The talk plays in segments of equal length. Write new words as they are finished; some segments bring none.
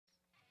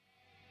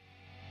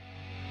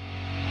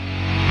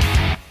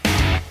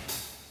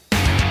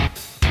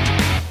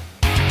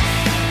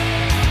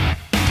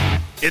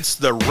It's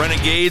the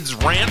Renegades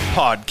Rant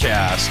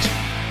Podcast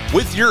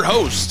with your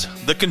host,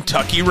 the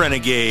Kentucky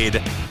Renegade.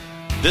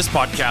 This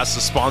podcast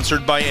is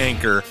sponsored by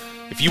Anchor.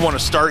 If you want to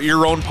start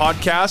your own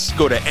podcast,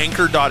 go to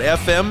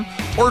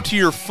anchor.fm or to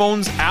your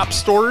phone's app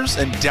stores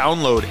and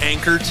download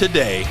Anchor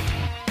today.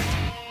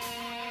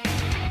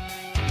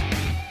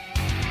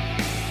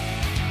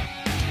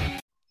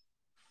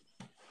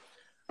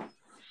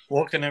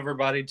 Welcome,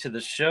 everybody, to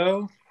the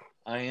show.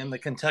 I am the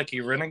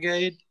Kentucky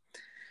Renegade,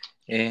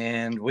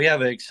 and we have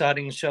an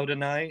exciting show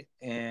tonight,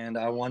 and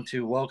I want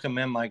to welcome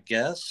in my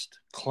guest,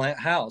 Clint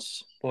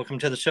House. Welcome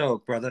to the show,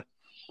 brother.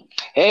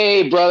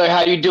 Hey, brother,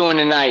 how you doing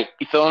tonight?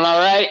 You feeling all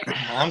right?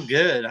 I'm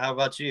good. How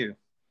about you?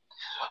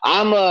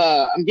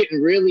 I'm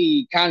getting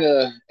really kind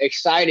of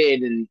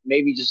excited and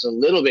maybe just a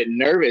little bit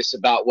nervous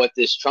about what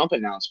this Trump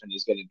announcement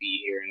is going to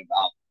be here in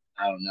about,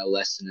 I don't know,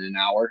 less than an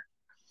hour.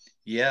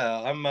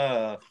 Yeah,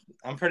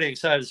 I'm pretty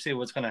excited to see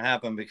what's going to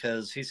happen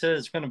because he said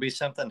it's going to be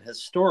something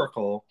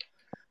historical,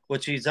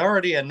 which he's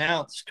already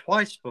announced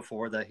twice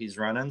before that he's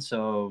running.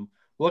 So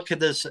what could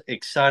this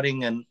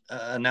exciting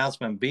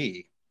announcement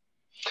be?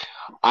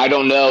 I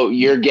don't know.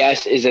 Your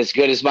guess is as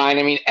good as mine.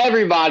 I mean,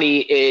 everybody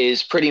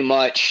is pretty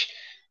much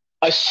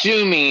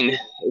assuming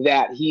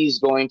that he's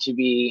going to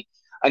be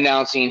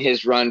announcing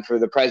his run for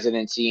the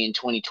presidency in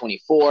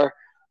 2024.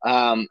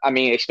 I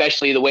mean,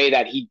 especially the way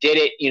that he did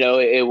it. You know,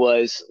 it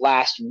was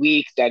last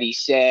week that he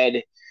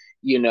said,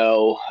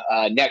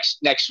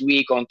 next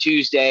week on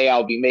Tuesday,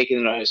 I'll be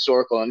making a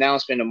historical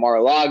announcement in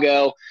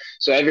Mar-a-Lago.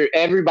 So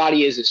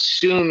everybody is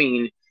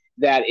assuming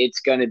that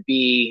it's going to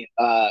be,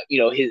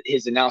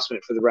 his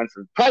announcement for the run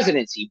for the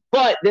presidency.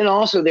 But then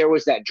also there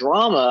was that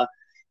drama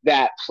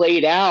that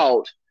played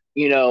out,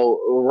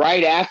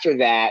 right after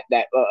that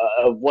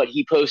of what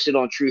he posted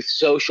on Truth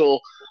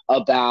Social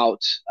about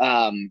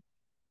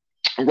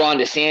Ron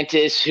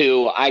DeSantis,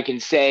 who I can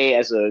say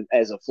as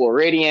a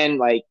Floridian,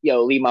 like,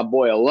 leave my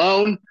boy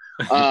alone.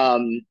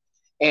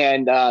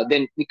 And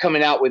then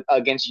coming out with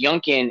against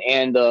Youngkin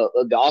and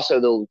also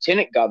the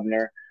lieutenant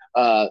governor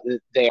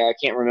there. I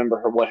can't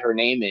remember what her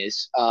name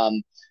is.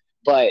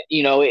 But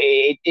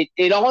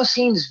it all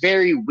seems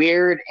very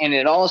weird, and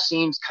it all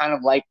seems kind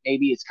of like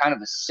maybe it's kind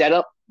of a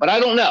setup, but I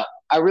don't know.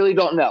 I really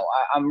don't know.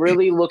 I'm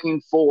really looking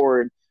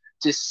forward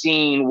to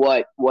seeing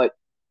what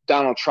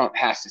Donald Trump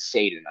has to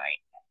say tonight.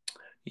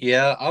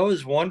 Yeah, I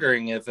was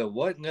wondering if it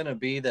wasn't going to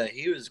be that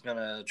he was going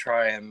to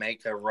try and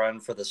make a run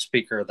for the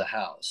Speaker of the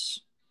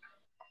House.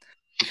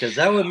 Because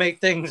that would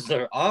make things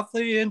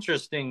awfully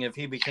interesting if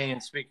he became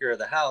Speaker of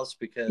the House,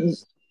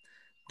 because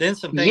then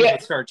some things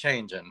would start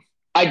changing.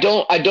 I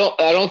don't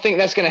think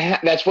that's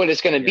that's what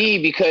it's going to be,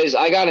 because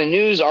I got a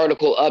news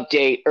article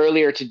update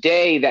earlier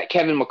today that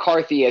Kevin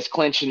McCarthy has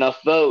clinched enough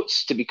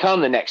votes to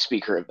become the next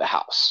Speaker of the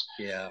House.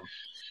 Yeah.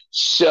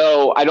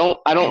 So I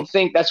don't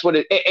think that's what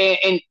it.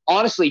 And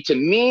honestly, to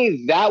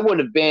me, that would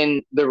have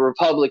been the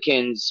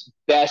Republicans'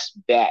 best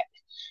bet.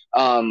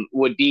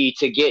 Would be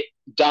to get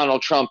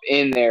Donald Trump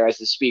in there as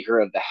the Speaker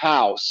of the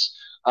House.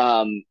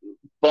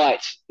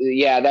 But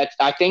yeah,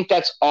 I think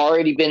that's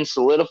already been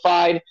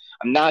solidified.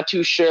 I'm not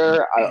too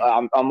sure.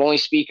 I'm only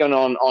speaking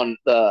on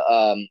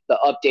the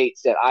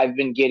updates that I've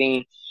been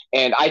getting,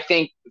 and I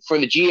think for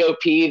the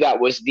GOP, that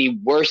was the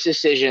worst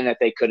decision that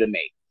they could have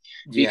made,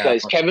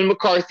 because Kevin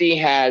McCarthy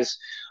has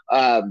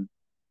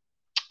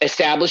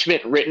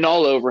establishment written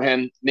all over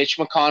him. Mitch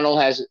McConnell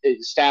has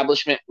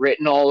establishment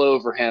written all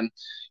over him.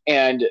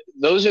 And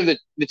those are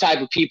the type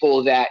of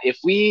people that if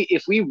we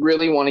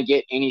really want to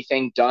get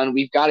anything done,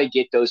 we've got to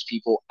get those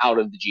people out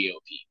of the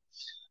GOP.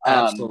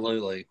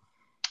 Absolutely.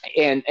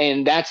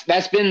 And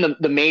that's been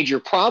the major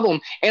problem.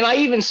 And I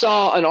even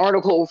saw an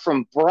article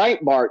from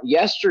Breitbart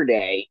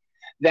yesterday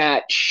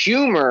that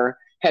Schumer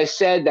has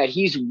said that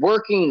he's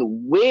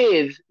working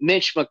with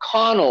Mitch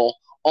McConnell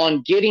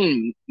on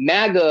getting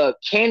MAGA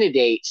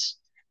candidates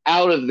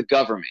out of the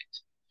government.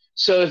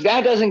 So if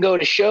that doesn't go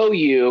to show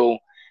you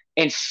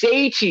and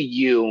say to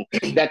you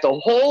that the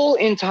whole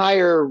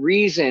entire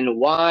reason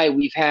why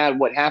we've had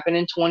what happened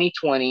in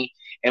 2020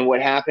 and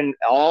what happened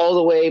all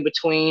the way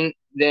between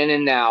then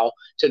and now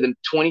to the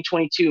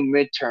 2022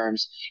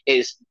 midterms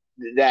is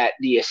that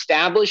the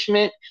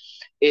establishment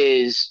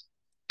is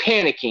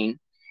panicking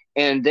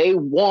and they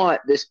want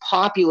this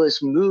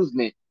populist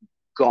movement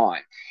gone.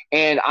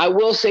 And I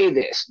will say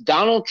this,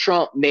 Donald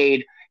Trump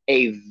made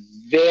a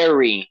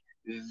very,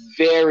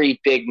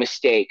 very big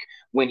mistake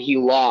when he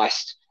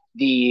lost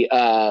the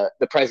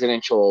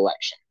presidential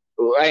election.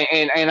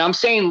 And I'm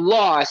saying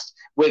lost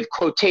with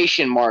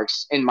quotation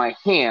marks in my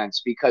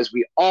hands, because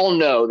we all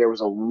know there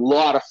was a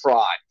lot of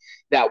fraud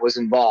that was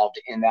involved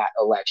in that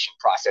election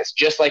process,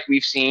 just like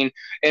we've seen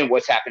in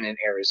what's happened in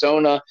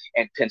Arizona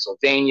and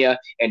Pennsylvania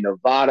and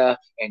Nevada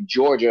and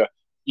Georgia,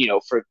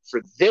 for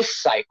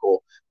this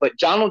cycle. But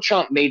Donald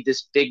Trump made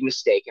this big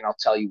mistake, and I'll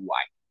tell you why.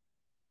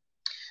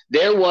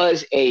 There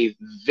was a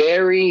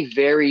very,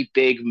 very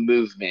big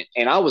movement,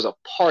 and I was a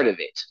part of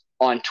it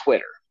on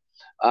Twitter.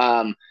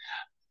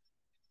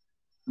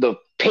 The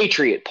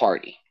Patriot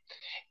Party.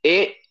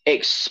 It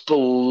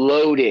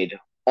exploded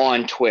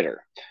on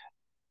Twitter.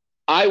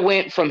 I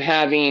went from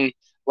having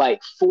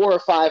like 400 or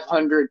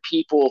 500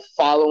 people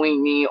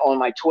following me on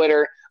my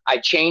Twitter. I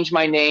changed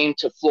my name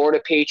to Florida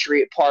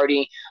Patriot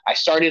Party. I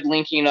started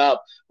linking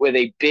up with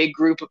a big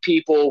group of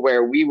people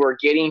where we were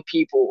getting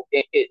people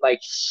like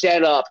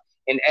set up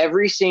in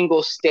every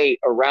single state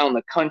around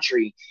the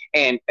country.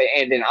 And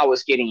then I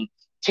was getting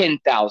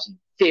 10,000,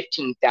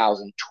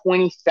 15,000,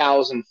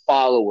 20,000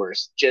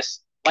 followers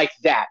just like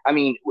that. I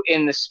mean,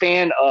 in the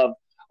span of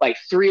like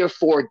 3 or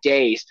 4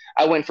 days,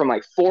 I went from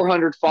like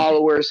 400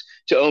 followers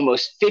to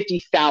almost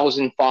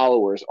 50,000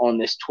 followers on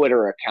this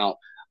Twitter account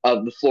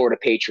of the Florida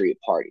Patriot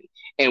Party.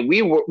 And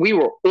we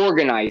were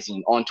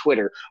organizing on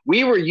Twitter.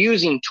 We were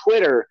using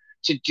Twitter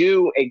to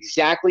do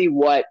exactly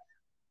what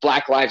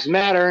Black Lives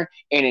Matter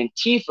and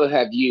Antifa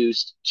have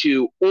used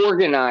to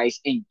organize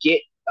and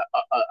get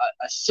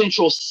a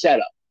central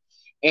setup.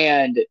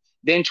 And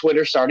then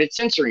Twitter started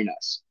censoring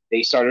us.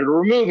 They started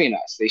removing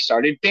us. They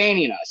started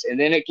banning us. And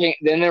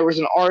then there was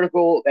an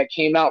article that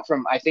came out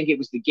from, I think it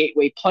was the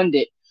Gateway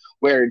Pundit,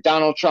 where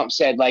Donald Trump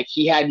said like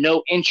he had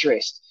no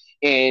interest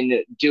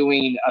in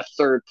doing a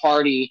third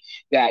party,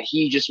 that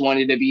he just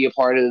wanted to be a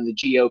part of the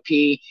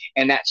GOP,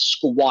 and that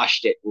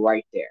squashed it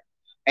right there.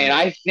 And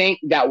I think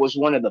that was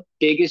one of the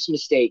biggest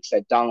mistakes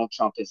that Donald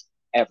Trump has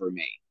ever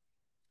made.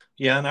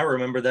 Yeah, and I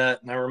remember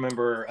that. And I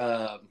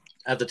remember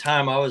at the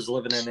time I was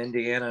living in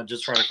Indiana,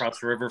 just right across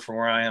the river from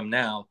where I am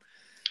now.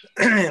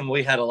 And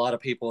we had a lot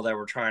of people that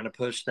were trying to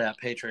push that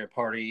Patriot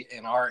Party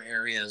in our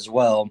area as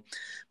well,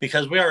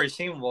 because we already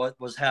seen what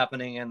was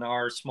happening in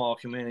our small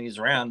communities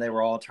around. They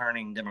were all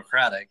turning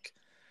Democratic.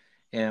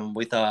 And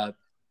we thought,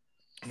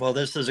 well,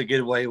 this is a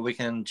good way we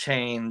can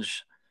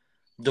change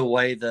the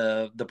way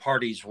the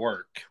parties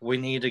work. We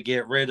need to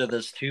get rid of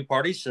this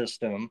two-party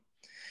system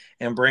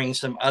and bring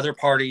some other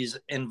parties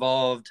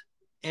involved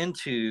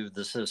into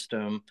the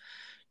system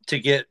to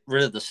get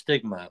rid of the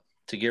stigma,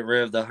 to get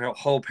rid of the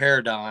whole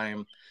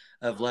paradigm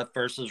of left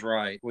versus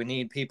right. We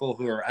need people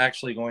who are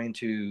actually going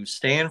to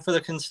stand for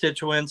the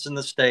constituents in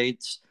the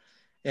states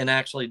and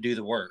actually do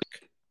the work.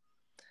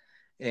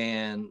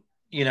 And,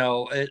 you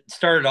know, it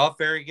started off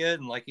very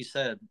good. And like you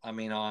said, I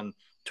mean, on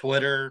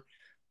Twitter,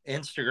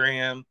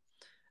 Instagram,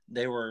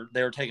 they were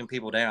taking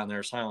people down. They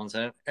were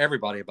silencing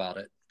everybody about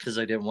it because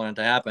they didn't want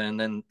it to happen. And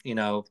then, you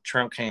know,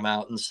 Trump came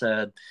out and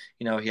said,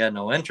 you know, he had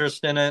no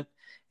interest in it.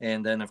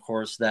 And then, of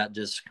course, that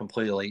just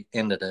completely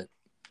ended it.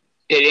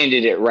 It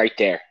ended it right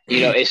there.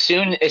 You know, as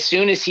soon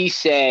as he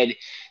said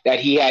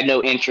that he had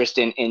no interest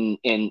in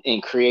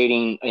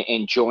creating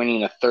and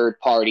joining a third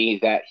party,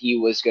 that he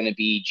was going to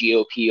be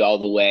GOP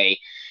all the way,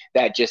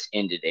 that just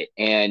ended it.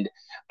 And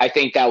I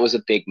think that was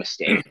a big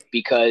mistake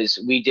because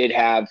we did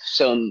have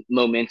some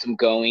momentum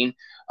going.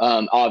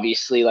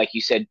 Obviously, like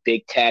you said,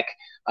 big tech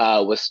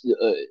was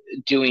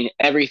doing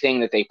everything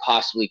that they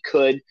possibly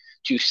could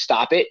to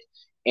stop it.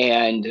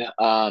 And,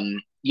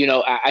 you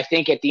know, I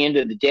think at the end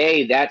of the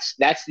day, that's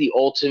the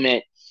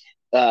ultimate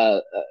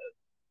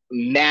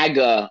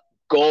MAGA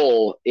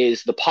goal,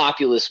 is the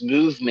populist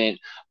movement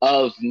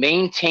of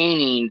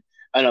maintaining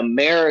an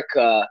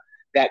America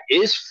that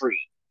is free,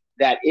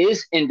 that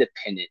is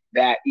independent,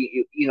 that,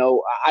 you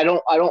know, I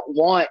don't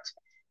want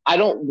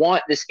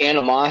this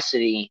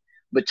animosity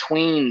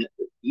between,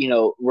 you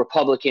know,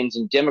 Republicans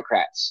and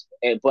Democrats.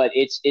 But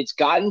it's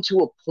gotten to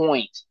a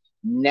point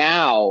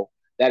now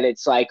that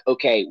it's like,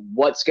 okay,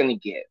 what's going to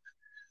give?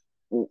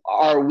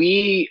 Are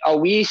we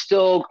going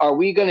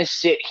to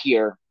sit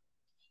here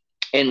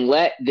and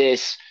let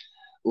this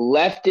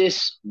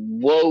leftist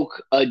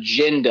woke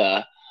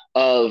agenda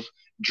of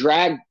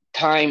drag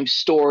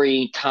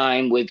story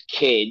time with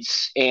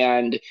kids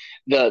and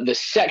the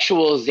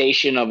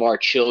sexualization of our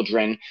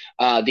children,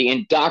 the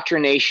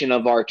indoctrination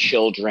of our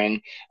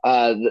children,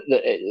 and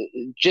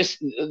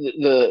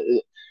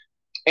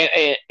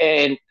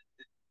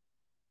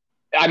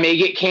I may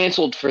get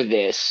canceled for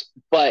this,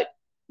 but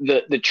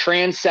the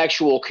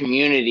transsexual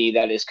community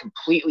that is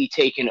completely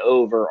taken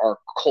over our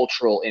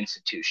cultural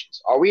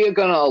institutions. Are we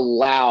going to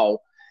allow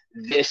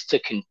this to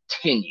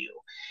continue?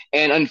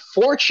 And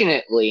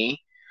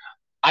unfortunately,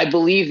 I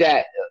believe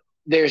that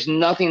there's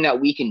nothing that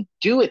we can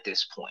do at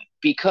this point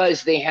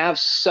because they have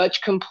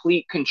such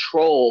complete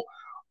control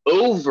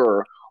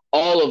over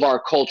all of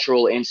our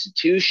cultural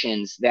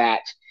institutions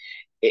that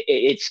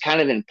it's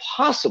kind of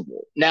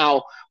impossible.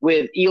 Now,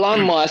 with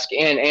Elon Musk,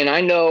 and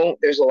I know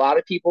there's a lot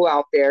of people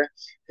out there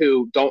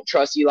who don't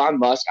trust Elon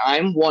Musk.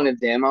 I'm one of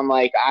them. I'm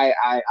like,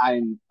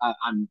 I'm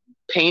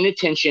paying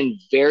attention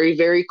very,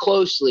 very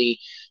closely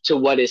to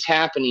what is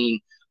happening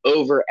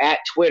over at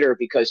Twitter,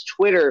 because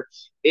Twitter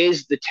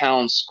is the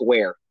town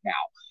square now.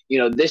 You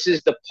know, this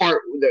is the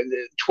part.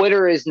 The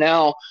Twitter is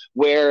now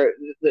where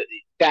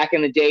back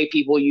in the day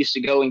people used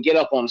to go and get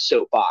up on a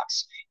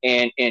soapbox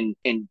and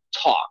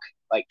talk.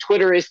 Like,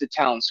 Twitter is the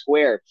town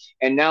square.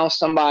 And now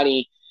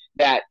somebody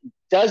that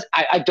does,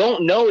 I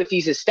don't know if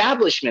he's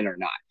establishment or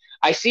not.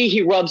 I see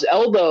he rubs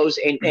elbows,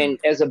 and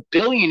as a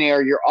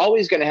billionaire, you're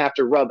always going to have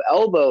to rub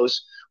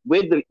elbows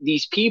with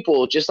these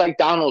people, just like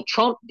Donald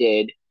Trump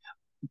did.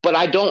 But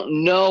I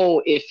don't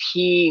know if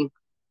he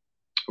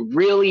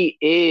really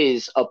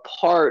is a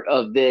part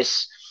of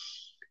this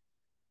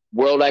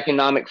World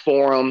Economic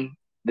Forum,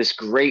 this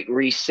great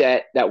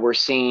reset that we're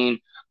seeing.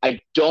 I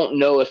don't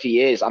know if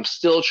he is. I'm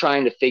still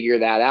trying to figure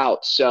that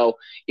out. So,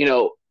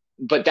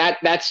 but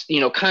that's,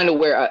 kind of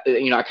where,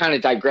 I kind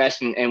of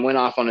digressed and went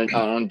off on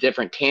a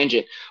different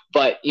tangent.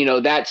 But,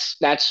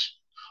 that's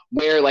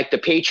where like the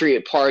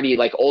Patriot Party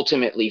like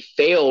ultimately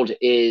failed,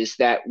 is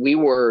that we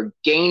were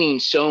gaining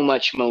so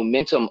much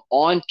momentum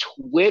on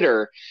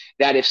Twitter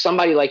that if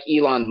somebody like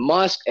Elon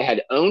Musk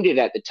had owned it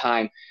at the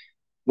time,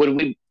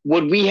 would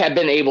we have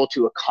been able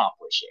to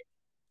accomplish it?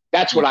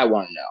 That's what I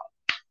want to know.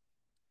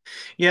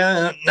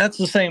 Yeah, that's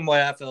the same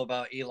way I feel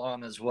about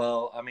Elon as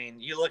well. I mean,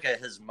 you look at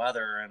his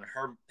mother, and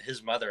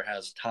his mother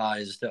has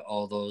ties to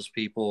all those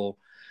people,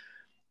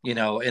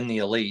 in the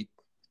elite.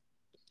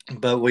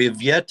 But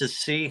we've yet to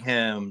see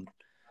him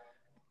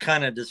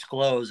kind of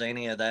disclose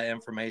any of that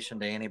information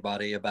to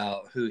anybody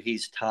about who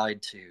he's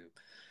tied to.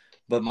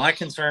 But my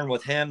concern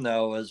with him,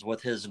 though, is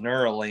with his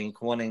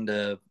Neuralink wanting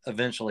to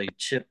eventually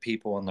chip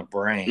people in the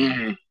brain.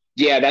 Mm-hmm.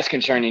 Yeah, that's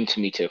concerning to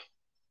me too.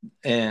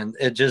 And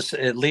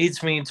it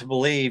leads me to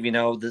believe,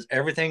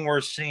 everything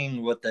we're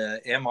seeing with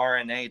the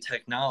mRNA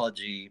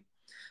technology,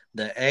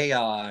 the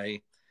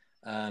AI,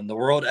 the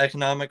World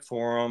Economic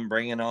Forum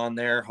bringing on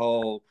their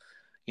whole,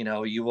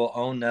 you will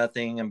own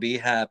nothing and be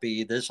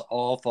happy. This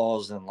all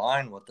falls in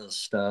line with this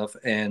stuff.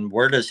 And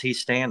where does he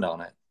stand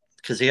on it?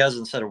 Because he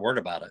hasn't said a word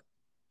about it.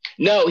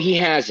 No, he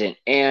hasn't.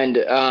 And,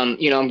 I'm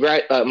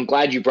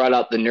glad you brought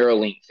up the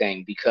Neuralink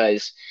thing,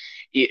 because,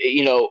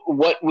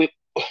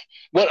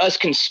 what us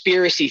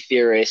conspiracy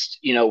theorists,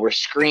 were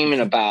screaming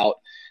about,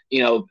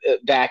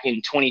 back in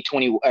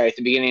 2020, or at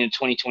the beginning of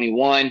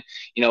 2021,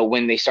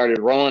 when they started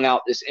rolling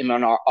out this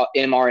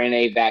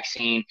mRNA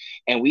vaccine,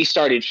 and we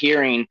started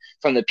hearing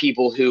from the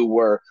people who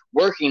were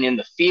working in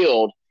the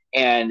field,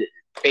 and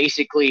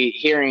basically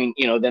hearing,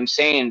 them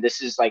saying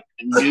this is like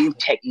new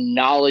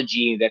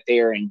technology that they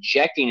are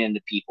injecting into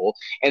people.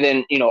 And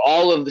then,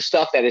 all of the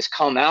stuff that has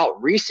come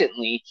out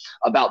recently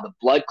about the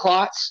blood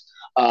clots,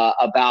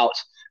 about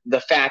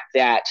the fact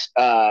that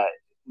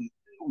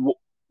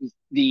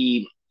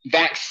the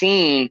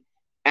vaccine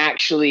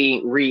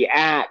actually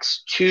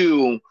reacts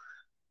to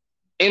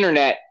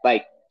internet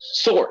like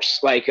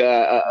source, like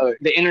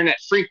the internet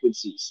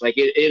frequencies, like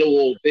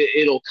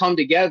it'll come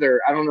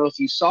together. I don't know if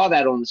you saw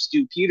that on the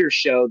Stu Peters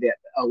show, that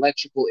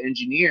electrical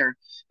engineer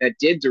that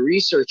did the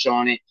research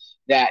on it,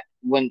 that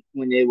when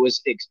a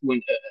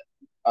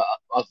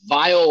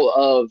vial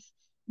of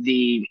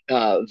the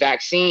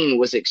vaccine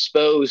was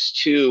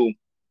exposed to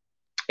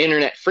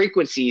internet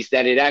frequencies,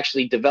 that it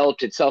actually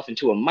developed itself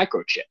into a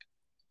microchip.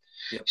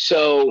 Yep.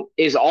 So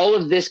is all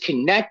of this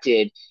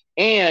connected?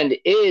 And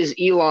is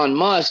Elon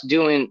Musk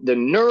doing the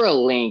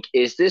Neuralink?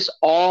 Is this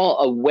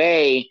all a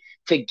way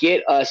to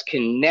get us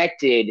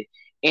connected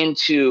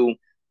into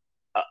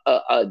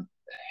a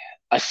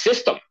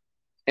system,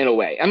 in a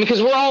way? I mean,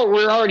 because we're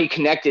already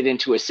connected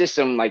into a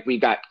system. Like,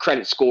 we've got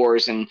credit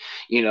scores, and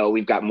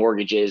we've got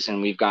mortgages,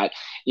 and we've got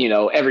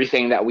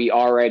everything that we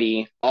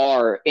already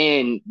are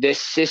in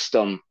this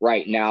system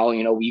right now.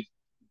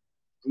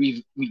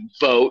 We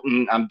vote,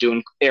 and I'm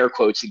doing air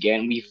quotes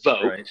again, we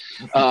vote.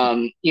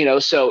 Right.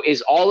 So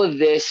is all of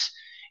this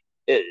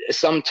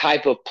some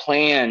type of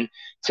plan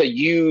to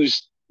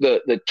use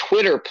the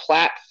Twitter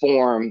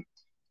platform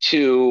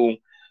to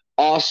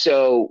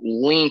also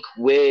link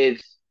with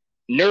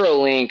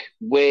Neuralink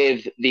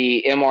with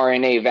the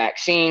mRNA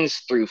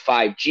vaccines through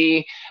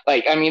 5G?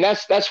 Like, I mean,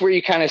 that's where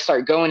you kind of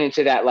start going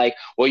into that, like,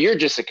 well, you're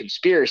just a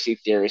conspiracy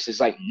theorist. It's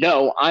like,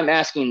 no, I'm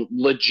asking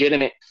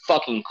legitimate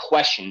fucking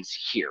questions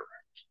here.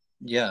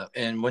 Yeah,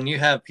 and when you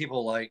have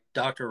people like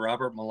Dr.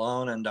 Robert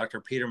Malone and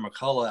Dr. Peter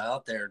McCullough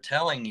out there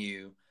telling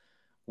you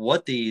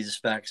what these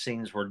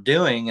vaccines were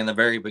doing in the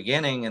very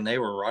beginning, and they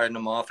were writing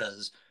them off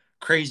as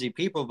crazy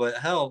people, but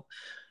hell,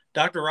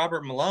 Dr.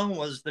 Robert Malone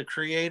was the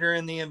creator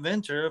and the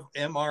inventor of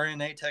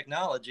mRNA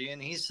technology,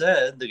 and he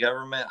said the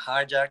government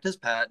hijacked his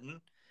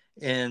patent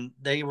and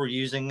they were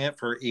using it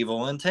for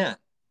evil intent.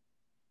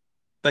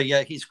 But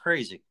yet he's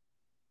crazy.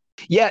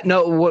 Yeah,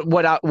 no,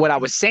 what I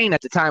was saying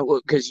at the time,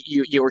 because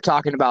you were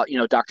talking about,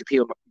 Dr.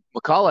 Peter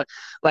McCullough,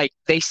 like,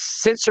 they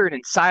censored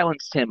and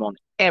silenced him on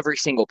every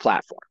single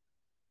platform.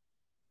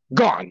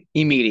 Gone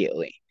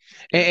immediately.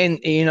 And,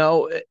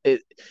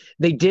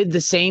 they did the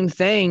same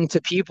thing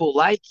to people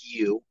like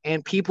you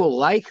and people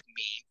like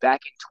me back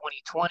in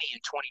 2020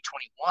 and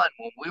 2021,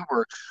 when we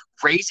were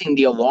raising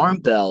the alarm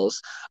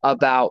bells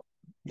about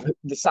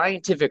the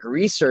scientific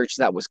research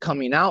that was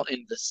coming out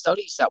and the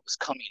studies that was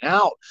coming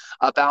out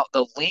about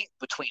the link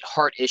between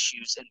heart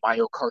issues and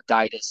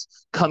myocarditis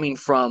coming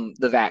from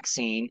the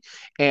vaccine.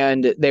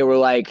 And they were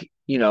like,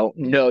 no,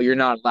 you're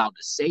not allowed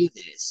to say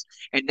this.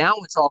 And now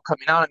it's all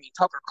coming out. I mean,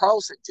 Tucker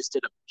Carlson just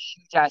did a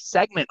huge ass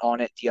segment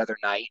on it the other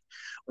night,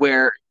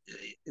 where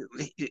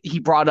he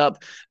brought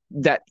up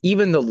that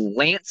even the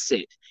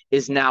Lancet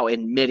is now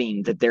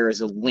admitting that there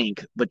is a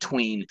link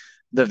between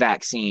the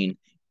vaccine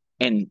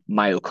and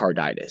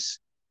myocarditis.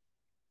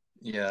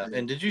 Yeah,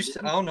 and did you?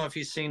 I don't know if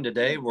you've seen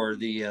today where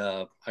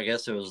I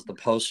guess it was the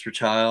poster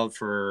child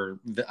for,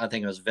 I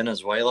think it was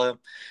Venezuela,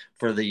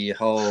 for the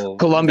whole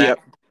Colombia.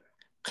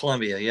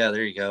 Colombia. Yeah,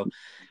 there you go.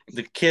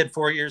 The kid,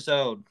 4 years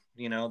old,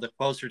 the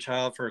poster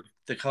child for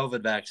the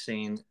COVID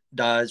vaccine,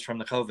 dies from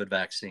the COVID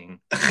vaccine.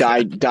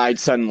 died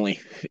suddenly.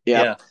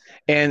 Yeah. Yeah.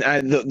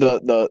 And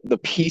the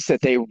piece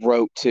that they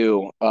wrote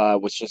too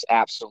was just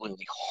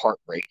absolutely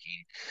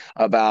heartbreaking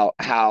about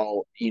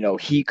how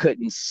he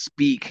couldn't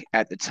speak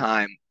at the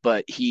time,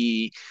 but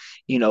he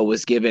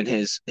was giving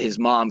his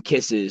mom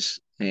kisses,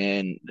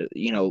 and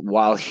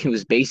while he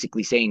was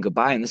basically saying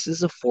goodbye, and this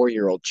is a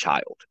 4-year-old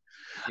child.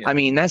 Yeah. I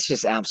mean, that's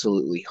just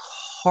absolutely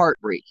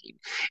heartbreaking.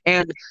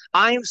 And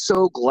I am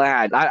so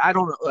glad. I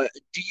don't know.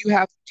 Do you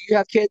have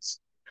kids?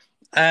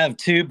 I have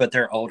two, but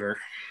they're older.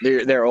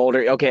 They're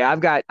older. Okay, I've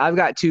got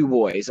two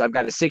boys. I've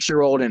got a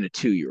 6-year-old and a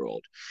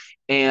 2-year-old,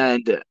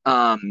 and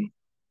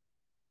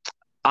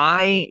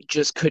I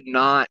just could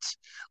not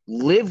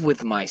live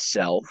with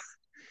myself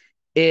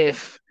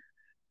if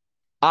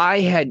I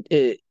had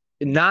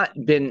not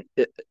been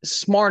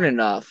smart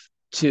enough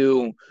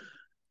to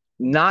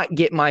not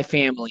get my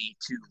family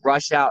to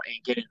rush out and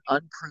get an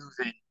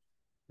unproven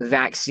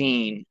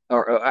vaccine,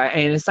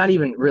 and it's not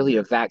even really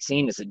a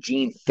vaccine, it's a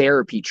gene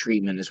therapy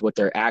treatment is what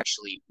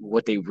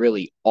they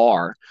really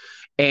are.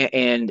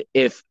 And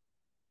if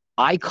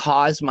I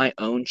caused my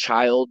own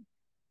child's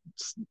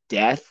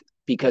death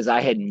because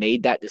I had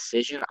made that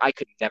decision, I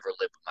could never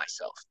live with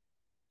myself.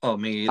 Oh,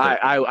 me either.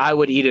 I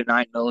would eat a 9mm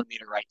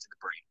right to the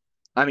brain.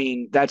 I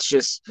mean, that's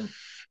just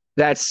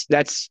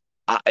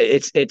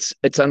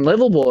it's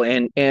unlivable.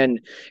 And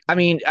I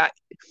mean,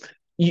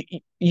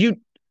 you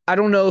I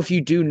don't know if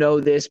you do know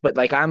this, but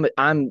like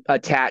I'm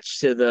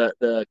attached to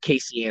the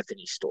Casey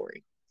Anthony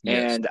story.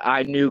 Yes. And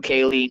I knew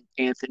Kaylee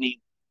Anthony,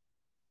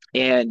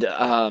 and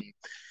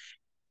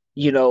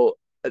you know,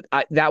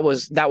 that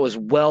was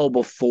well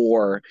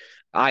before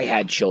I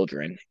had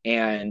children.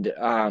 And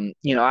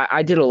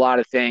I did a lot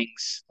of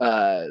things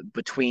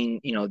between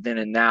then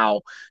and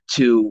now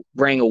to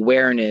bring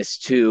awareness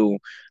to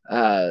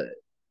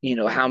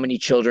how many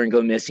children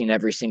go missing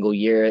every single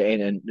year.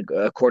 And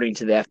according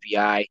to the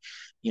FBI,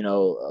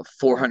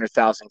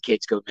 400,000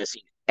 kids go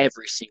missing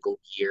every single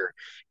year,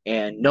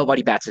 and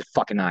nobody bats a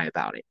fucking eye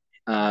about it.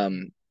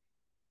 And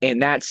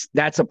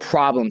that's a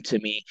problem to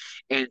me.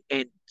 And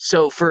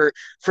so for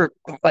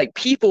like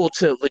people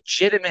to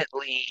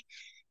legitimately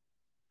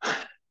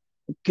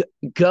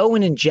go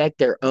and inject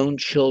their own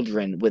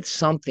children with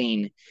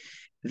something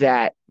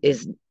that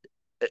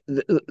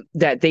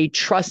they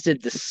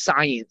trusted the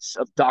science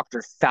of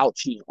Dr.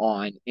 Fauci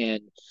on,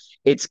 and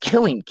it's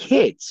killing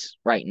kids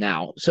right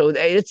now. So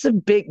that's a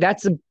big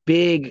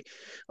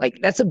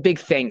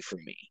thing for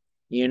me,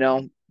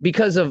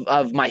 because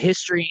of my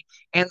history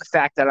and the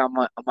fact that I'm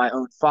my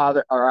own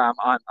father, or I'm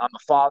a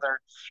father.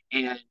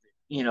 And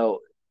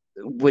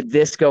with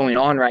this going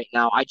on right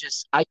now, I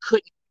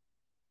couldn't.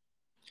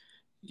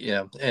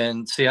 Yeah,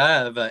 and see, I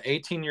have an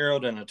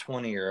 18-year-old and a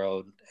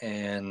 20-year-old,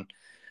 and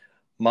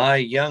my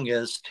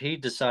youngest, he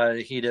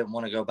decided he didn't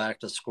want to go back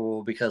to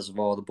school because of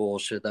all the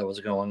bullshit that was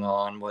going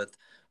on with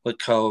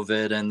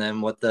COVID, and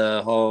then with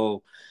the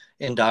whole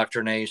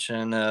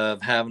indoctrination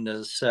of having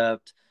to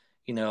accept,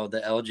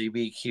 the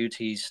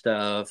LGBTQT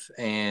stuff.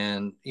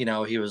 And,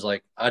 he was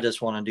like, I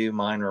just want to do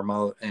mine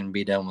remote and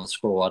be done with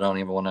school. I don't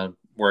even want to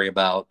worry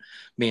about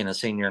being a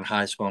senior in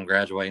high school and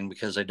graduating,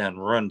 because they done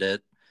ruined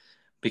it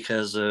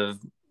because of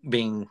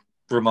being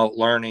remote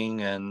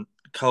learning and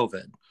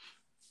COVID.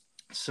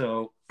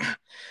 So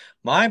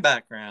my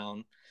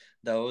background,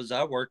 though, is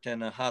I worked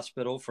in a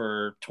hospital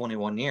for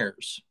 21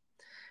 years.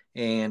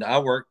 And I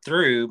worked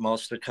through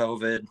most of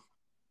COVID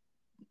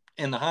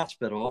in the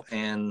hospital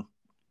and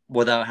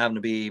without having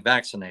to be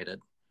vaccinated.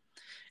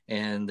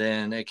 And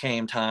then it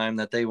came time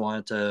that they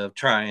wanted to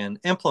try and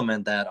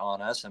implement that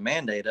on us and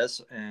mandate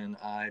us. And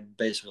I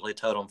basically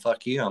told them,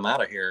 fuck you, I'm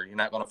out of here. You're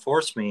not going to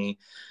force me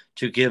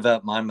to give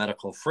up my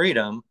medical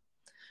freedom.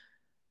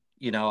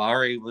 I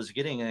already was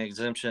getting an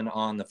exemption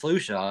on the flu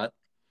shot,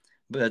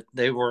 but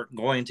they weren't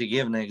going to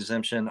give an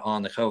exemption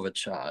on the COVID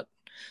shot.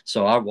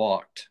 So I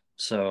walked.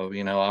 So,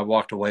 I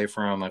walked away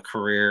from a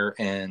career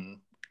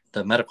in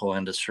the medical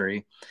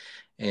industry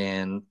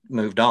and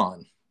moved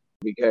on.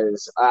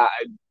 Because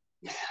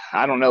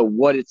I don't know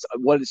what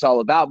it's all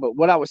about, but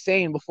what I was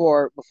saying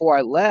before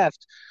I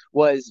left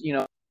was,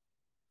 to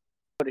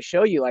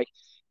show you, like,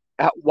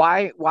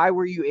 why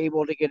were you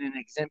able to get an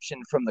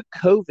exemption from the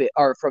COVID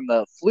or from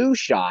the flu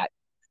shot,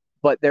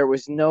 but there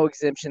was no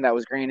exemption that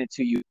was granted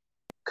to you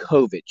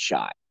COVID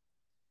shot?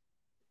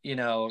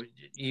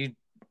 You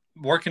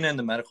working in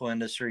the medical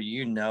industry,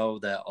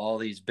 that all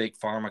these big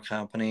pharma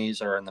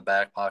companies are in the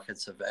back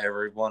pockets of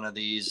every one of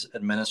these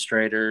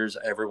administrators,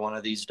 every one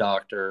of these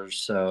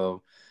doctors.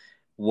 So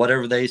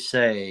whatever they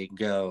say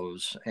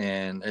goes.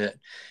 And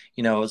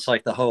it's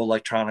like the whole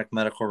electronic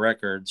medical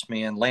records.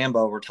 Me and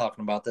Lambo were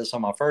talking about this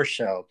on my first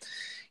show.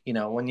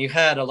 When you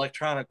had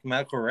electronic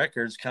medical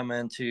records come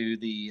into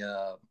the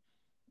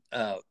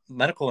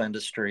medical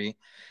industry,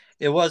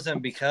 it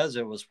wasn't because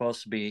it was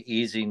supposed to be an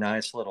easy,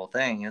 nice little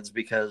thing. It's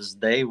because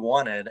they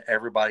wanted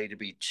everybody to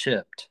be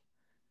chipped.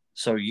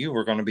 So you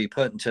were going to be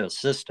put into a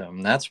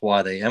system. That's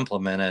why they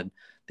implemented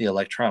the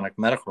electronic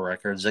medical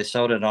records. They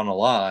sold it on a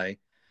lie,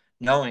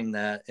 knowing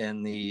that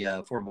in the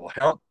Affordable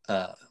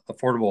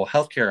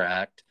Health Care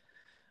Act,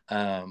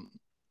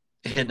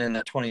 hidden in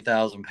the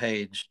 20,000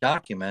 page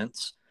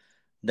documents,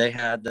 they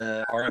had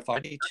the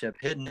RFID chip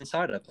hidden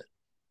inside of it.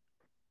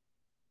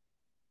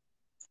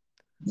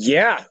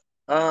 Yeah.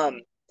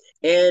 And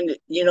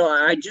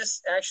I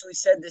just actually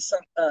said this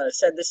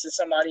to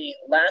somebody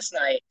last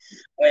night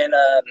when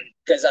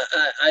because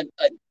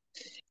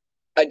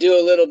I do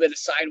a little bit of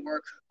side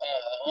work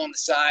on the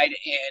side,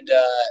 and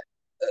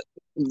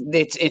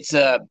it's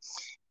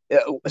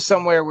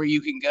somewhere where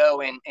you can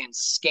go and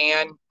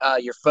scan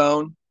your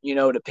phone,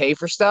 to pay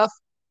for stuff.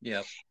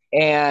 Yeah.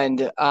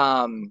 And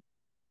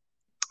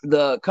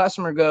the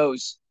customer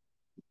goes,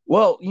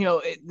 well,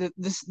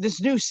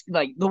 this new,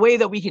 like, the way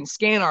that we can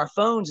scan our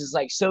phones is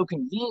like so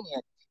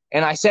convenient.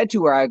 And I said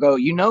to her, I go,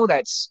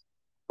 that's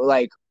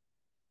like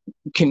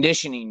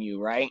conditioning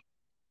you, right?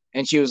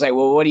 And she was like,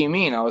 well, what do you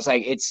mean? I was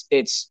like, it's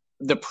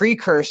the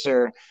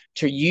precursor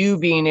to you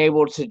being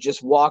able to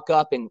just walk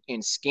up and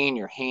scan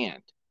your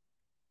hand.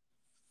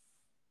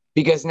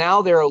 Because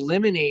now they're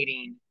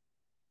eliminating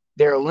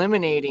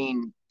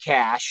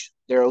cash.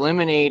 They're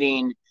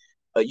eliminating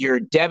your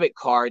debit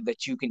card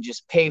that you can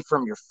just pay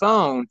from your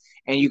phone,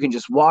 and you can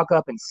just walk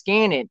up and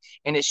scan it.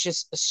 And it's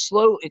just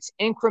it's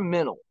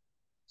incremental,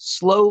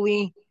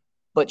 slowly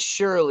but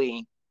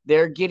surely.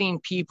 They're getting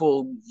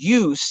people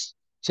used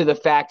to the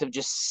fact of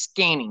just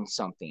scanning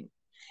something.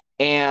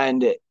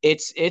 And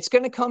it's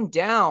going to come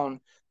down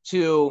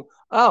to,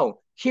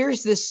 oh,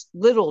 here's this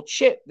little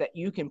chip that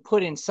you can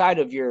put inside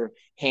of your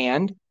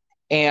hand,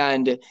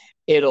 and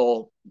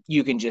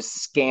you can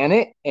just scan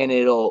it, and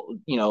it'll,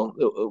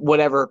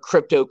 whatever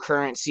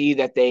cryptocurrency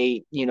that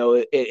they,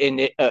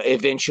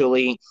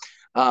 eventually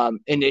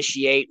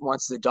initiate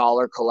once the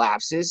dollar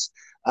collapses,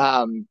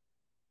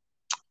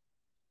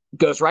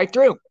 goes right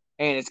through.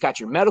 And it's got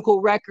your medical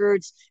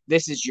records.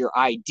 This is your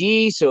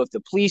ID. So if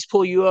the police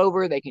pull you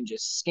over, they can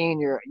just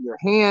scan your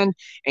hand.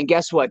 And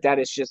guess what? That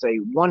is just a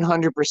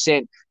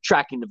 100%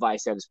 tracking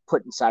device that is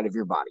put inside of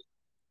your body.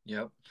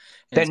 Yep.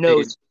 That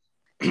knows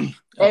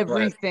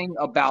everything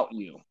about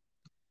you.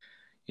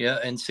 Yeah.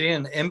 And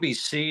seeing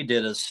NBC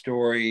did a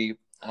story,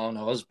 I don't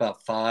know, it was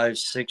about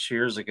 5-6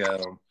 years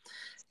ago.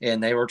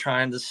 And they were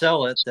trying to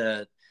sell it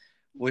that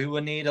we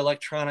would need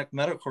electronic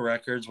medical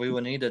records. We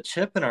would need a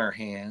chip in our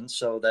hand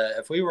so that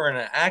if we were in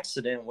an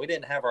accident, we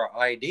didn't have our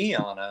ID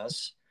on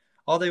us.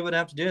 All they would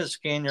have to do is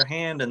scan your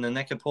hand, and then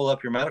they could pull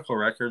up your medical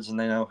records, and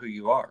they know who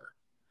you are.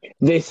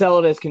 They sell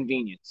it as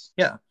convenience.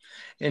 Yeah.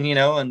 And,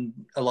 and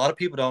a lot of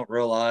people don't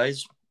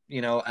realize,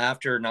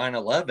 after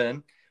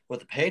 9/11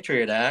 with the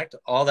Patriot Act,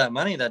 all that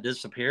money that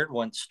disappeared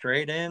went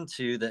straight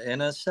into the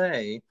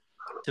NSA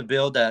to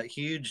build that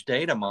huge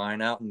data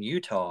mine out in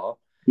Utah.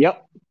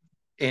 Yep.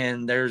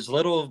 And there's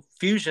little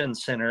fusion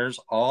centers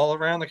all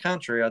around the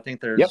country. I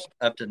think there's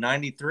up to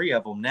 93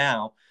 of them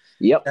now.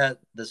 Yep. That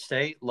the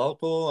state,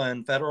 local,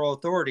 and federal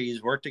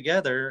authorities work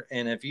together.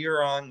 And if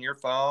you're on your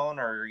phone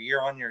or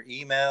you're on your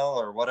email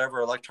or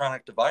whatever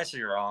electronic device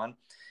you're on,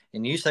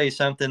 and you say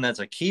something that's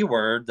a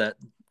keyword that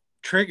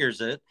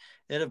triggers it,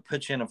 it'll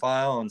put you in a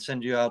file and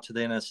send you out to the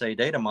NSA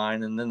data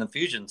mine. And then the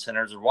fusion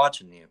centers are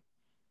watching you.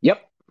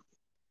 Yep.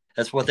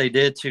 That's what they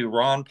did to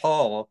Ron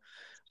Paul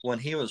when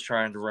he was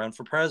trying to run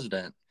for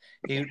president.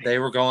 They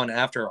were going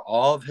after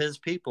all of his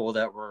people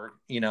that were,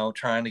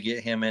 trying to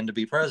get him in to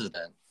be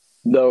president.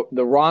 The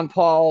Ron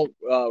Paul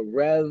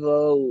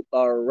revolution,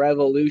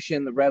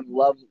 the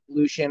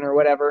revolution or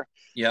whatever.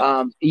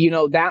 Yeah.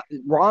 That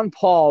Ron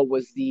Paul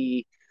was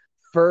the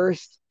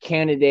first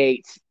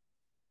candidate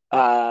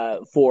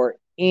for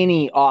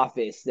any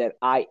office that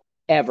I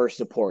ever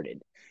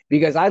supported,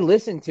 because I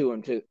listened to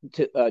him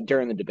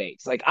during the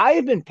debates. Like, I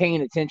have been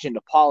paying attention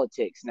to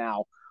politics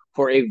now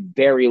for a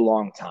very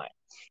long time.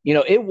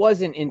 It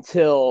wasn't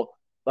until,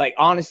 like,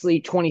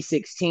 honestly,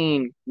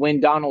 2016, when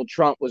Donald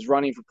Trump was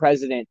running for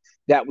president,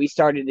 that we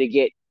started to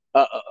get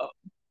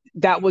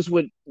that was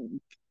when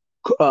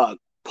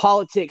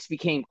politics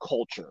became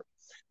culture.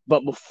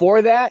 But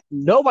before that,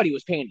 nobody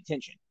was paying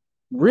attention.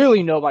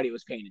 Really, nobody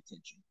was paying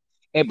attention.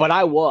 But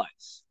I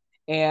was.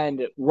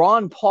 And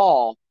Ron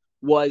Paul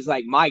was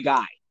like my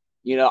guy.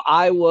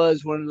 I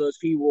was one of those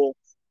people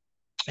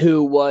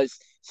who was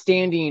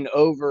standing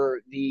over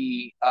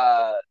the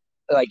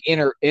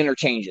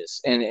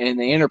interchanges and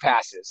the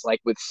interpasses, like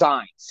with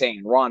signs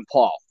saying Ron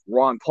Paul,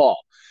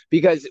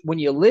 because when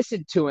you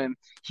listened to him,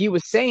 he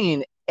was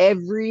saying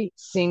every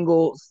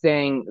single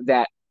thing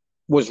that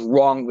was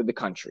wrong with the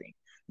country.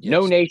 Yes.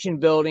 No nation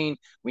building.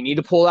 We need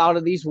to pull out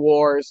of these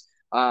wars.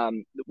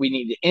 We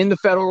need to end the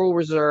Federal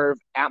Reserve.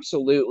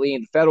 Absolutely.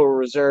 And the Federal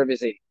Reserve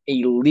is a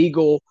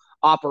legal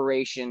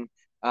operation.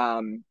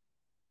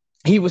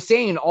 He was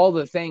saying all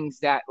the things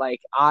that, like,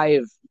 I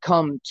have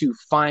come to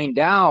find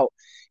out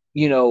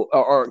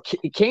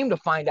came to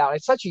find out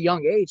at such a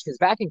young age, because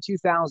back in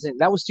 2000,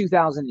 that was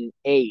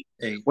 2008,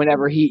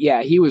 whenever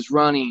he was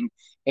running,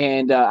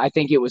 and I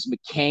think it was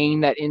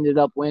McCain that ended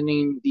up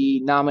winning the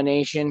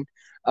nomination,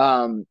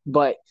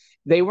 but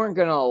they weren't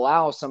going to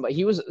allow somebody.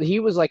 He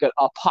was like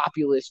a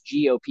populist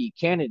GOP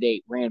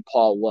candidate. Ron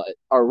Paul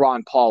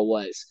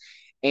was,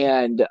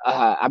 and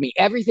I mean,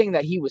 everything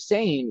that he was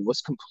saying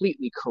was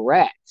completely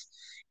correct.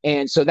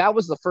 And so that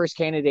was the first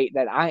candidate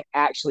that I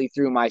actually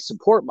threw my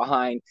support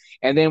behind.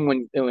 And then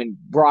when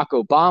Barack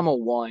Obama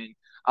won,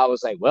 I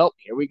was like, well,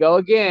 here we go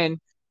again,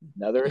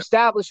 another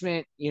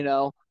establishment,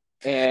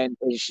 And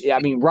I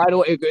mean, right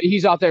away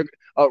he's out there,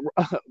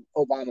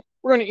 Obama,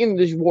 we're going to end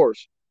these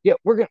wars. Yeah,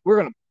 we're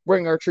gonna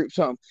bring our troops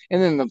home.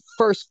 And then the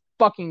first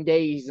fucking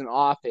day he's in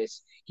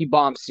office, he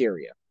bombed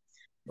Syria.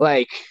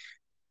 Like,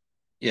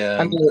 yeah,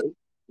 I mean,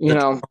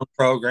 the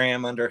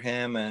program under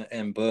him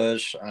and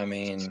Bush. I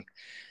mean,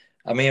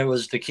 it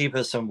was to keep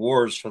us in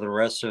wars for the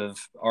rest of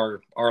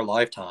our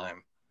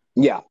lifetime.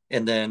 Yeah.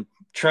 And then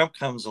Trump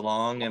comes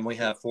along and we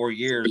have 4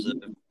 years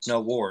of no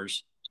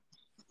wars.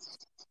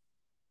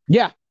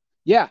 Yeah.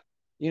 Yeah.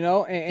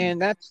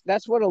 And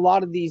that's what a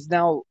lot of these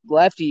now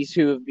lefties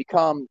who have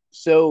become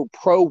so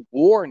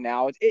pro-war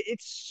now,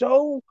 it's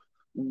so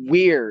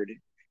weird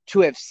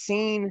to have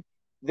seen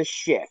the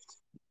shift,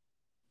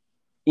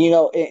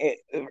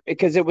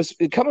 because it was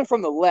coming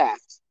from the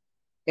left,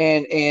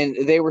 and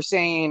they were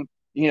saying,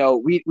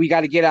 we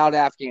got to get out of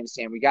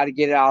Afghanistan. We got to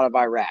get out of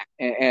Iraq.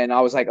 And I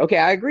was like, okay,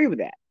 I agree with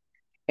that.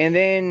 And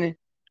then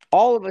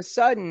all of a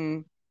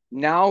sudden,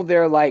 now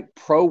they're like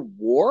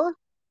pro-war.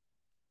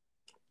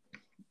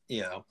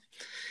 Yeah.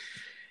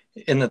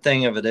 And the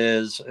thing of it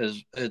is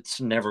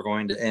it's never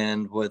going to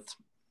end with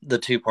the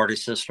two-party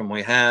system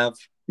we have.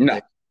 No.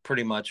 They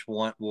pretty much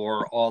want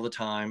war all the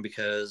time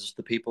because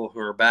the people who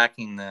are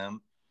backing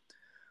them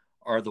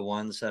are the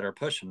ones that are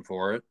pushing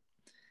for it.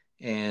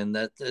 And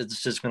that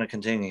it's just going to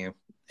continue.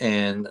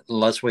 And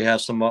unless we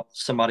have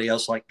somebody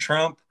else like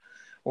Trump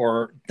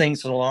or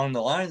things along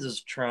the lines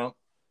of Trump,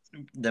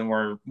 then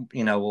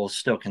we'll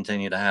still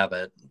continue to have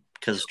it,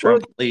 because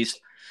Trump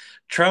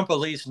at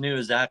least knew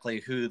exactly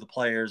who the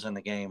players in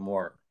the game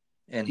were,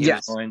 and he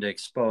was going to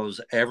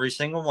expose every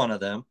single one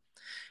of them.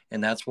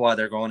 And that's why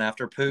they're going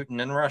after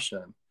Putin and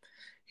Russia.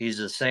 He's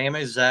the same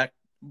exact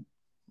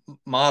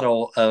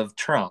model of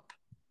Trump.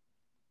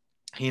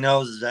 He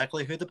knows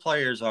exactly who the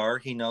players are.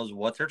 He knows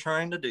what they're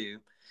trying to do.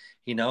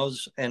 He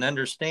knows and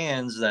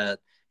understands that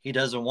he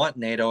doesn't want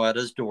NATO at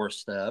his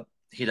doorstep.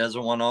 He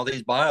doesn't want all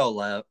these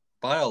biolabs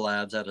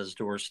at his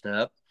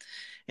doorstep.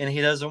 And he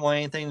doesn't want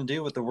anything to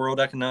do with the World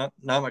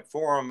Economic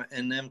Forum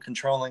and them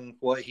controlling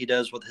what he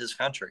does with his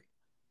country.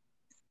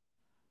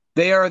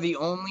 They are the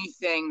only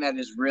thing that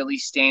is really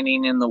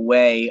standing in the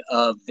way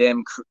of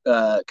them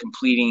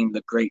completing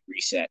the Great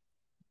Reset,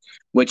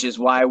 which is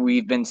why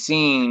we've been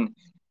seeing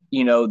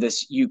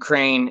this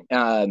Ukraine,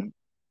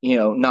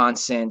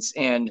 nonsense.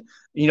 And,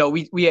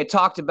 we had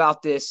talked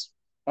about this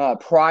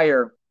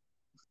prior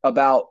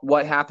about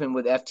what happened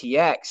with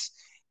FTX.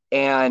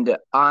 And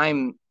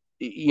I'm,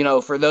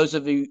 for those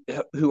of you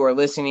who are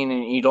listening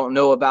and you don't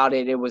know about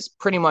it, it was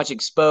pretty much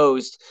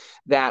exposed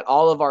that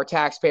all of our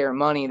taxpayer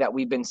money that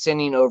we've been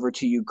sending over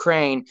to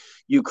Ukraine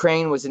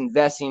was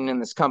investing in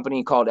this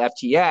company called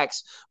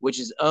FTX, which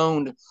is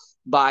owned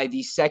by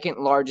the second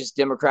largest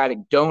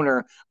Democratic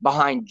donor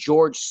behind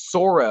George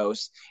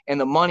Soros, and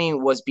the money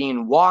was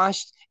being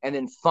washed and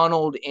then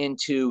funneled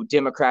into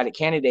Democratic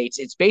candidates.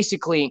 It's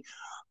basically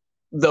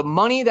the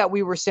money that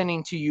we were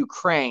sending to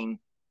Ukraine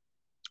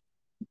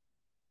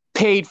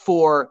paid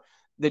for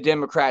the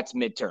Democrats'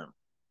 midterm.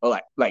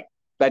 Like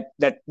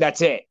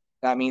that's it.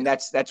 I mean,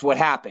 that's what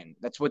happened.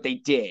 That's what they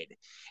did.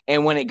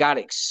 And when it got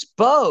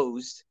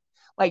exposed,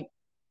 like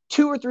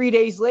 2 or 3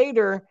 days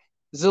later,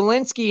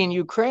 Zelensky in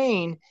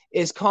Ukraine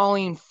is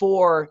calling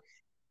for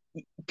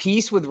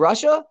peace with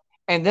Russia.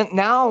 And then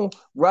now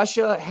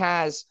Russia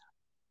has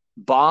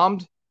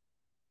bombed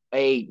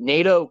a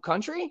NATO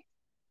country.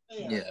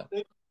 Yeah.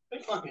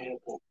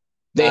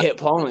 They hit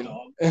Poland.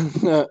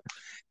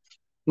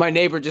 My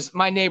neighbor just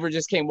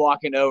came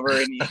walking over,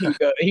 and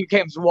he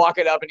comes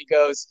walking up and he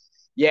goes,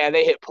 yeah,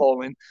 they hit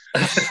Poland.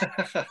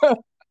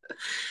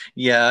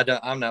 Yeah,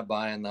 I'm not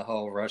buying the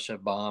whole Russia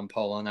bomb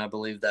Poland. I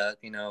believe that,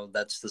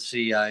 that's the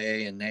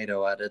CIA and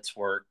NATO at its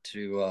work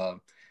to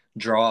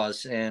draw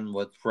us in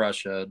with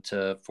Russia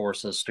to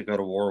force us to go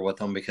to war with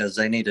them, because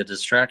they need a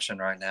distraction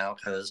right now,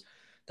 because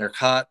they're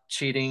caught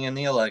cheating in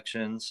the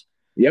elections.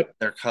 Yep.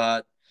 They're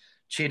caught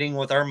cheating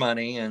with our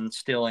money and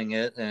stealing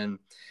it. And,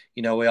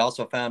 we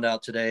also found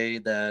out today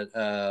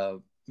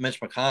that Mitch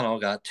McConnell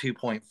got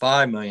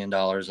 $2.5 million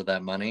of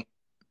that money.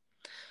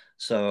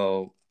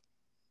 So,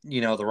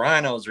 the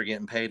rhinos are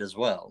getting paid as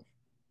well.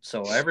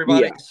 So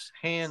everybody's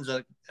hands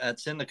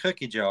that's in the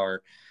cookie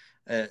jar.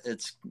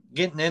 It's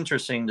getting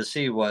interesting to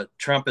see what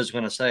Trump is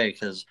going to say,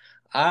 because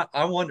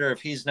I wonder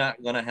if he's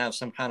not going to have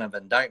some kind of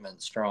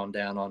indictments drawn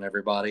down on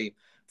everybody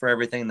for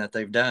everything that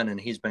they've done, and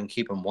he's been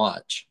keeping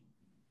watch.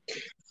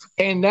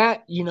 And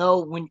that,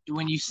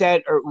 when you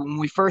said, or when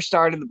we first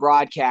started the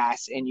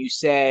broadcast and you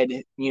said,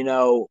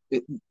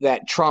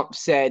 that Trump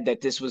said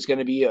that this was going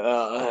to be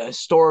a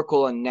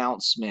historical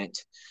announcement,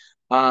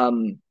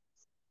 that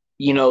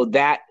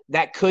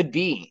could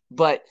be.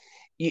 But,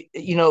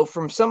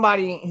 from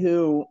somebody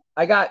who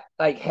I got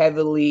like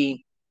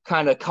heavily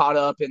kind of caught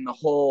up in the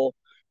whole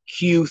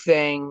Q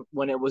thing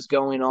when it was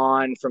going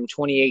on from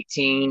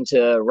 2018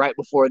 to right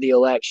before the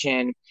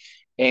election,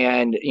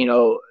 and,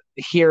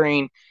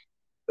 hearing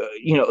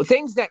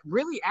things that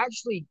really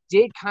actually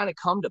did kind of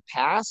come to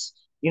pass.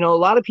 A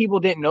lot of people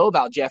didn't know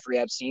about Jeffrey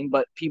Epstein,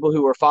 but people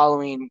who were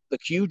following the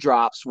Q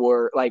drops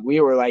were like, we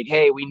were like,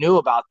 hey, we knew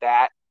about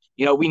that.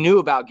 We knew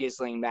about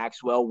Ghislaine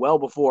Maxwell well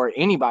before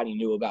anybody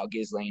knew about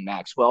Ghislaine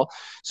Maxwell.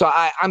 So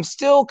I'm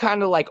still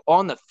kind of like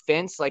on the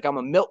fence. Like, I'm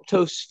a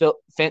milquetoast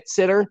fence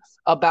sitter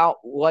about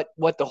what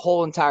the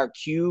whole entire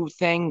Q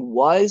thing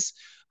was.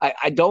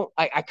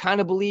 I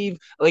kind of believe,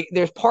 like,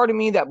 there's part of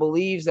me that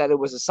believes that it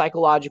was a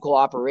psychological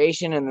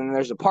operation, and then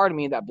there's a part of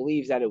me that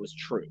believes that it was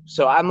true.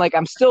 So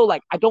I'm still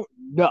like, I don't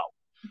know.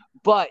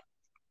 But,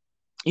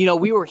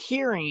 we were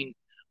hearing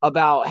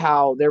about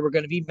how there were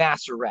going to be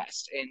mass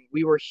arrests, and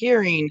we were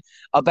hearing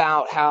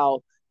about how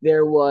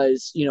there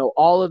was,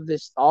 all of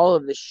this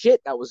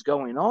shit that was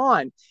going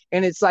on.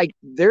 And it's like,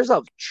 there's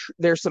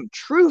some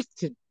truth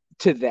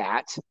to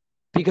that,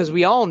 because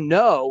we all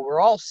know, we're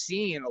all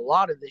seeing a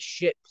lot of this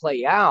shit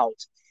play out.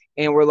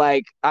 And we're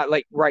like,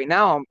 right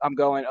now I'm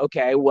going,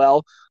 okay,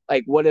 well,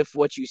 like, what if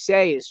what you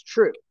say is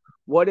true?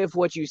 What if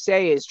what you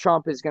say is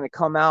Trump is going to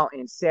come out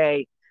and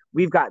say,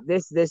 we've got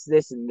this, this,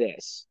 this, and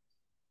this,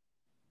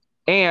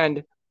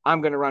 and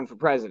I'm going to run for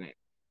president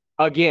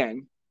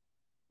again?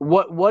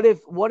 What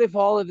if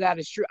all of that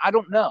is true? I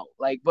don't know.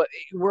 Like, but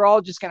we're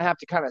all just going to have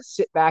to kind of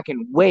sit back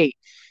and wait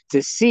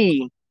to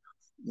see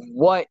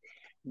what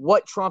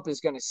Trump is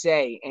going to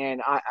say.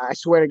 And I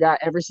swear to God,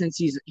 ever since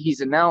he's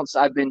announced,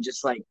 I've been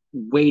just like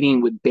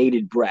waiting with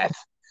bated breath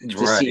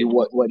to see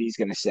what he's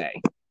going to say.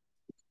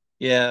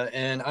 Yeah,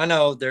 and I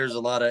know there's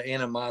a lot of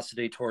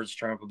animosity towards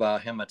Trump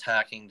about him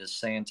attacking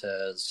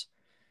DeSantis,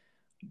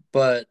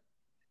 but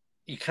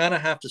you kind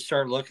of have to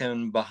start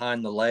looking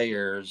behind the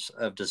layers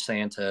of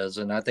DeSantis,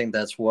 and I think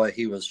that's what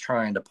he was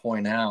trying to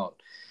point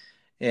out.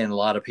 And a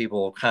lot of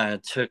people kind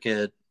of took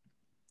it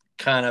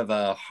kind of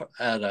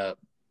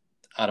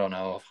I don't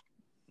know.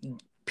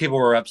 People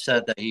were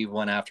upset that he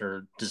went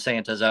after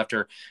DeSantis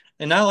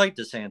and I like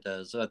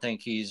DeSantis. I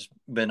think he's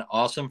been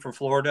awesome for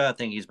Florida. I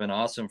think he's been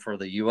awesome for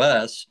the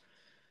U.S.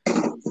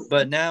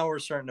 But now we're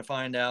starting to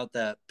find out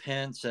that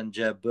Pence and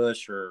Jeb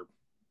Bush are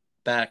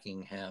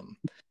backing him.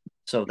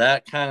 So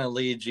that kind of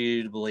leads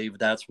you to believe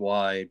that's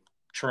why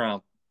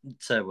Trump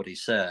said what he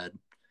said,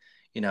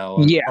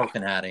 and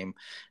poking at him,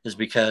 is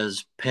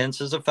because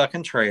Pence is a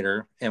fucking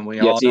traitor, and we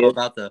all know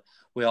about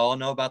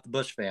the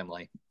Bush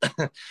family.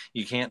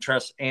 You can't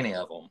trust any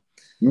of them.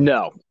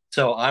 No.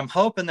 So I'm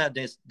hoping that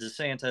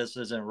DeSantis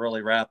isn't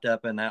really wrapped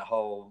up in that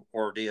whole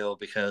ordeal,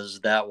 because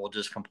that will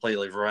just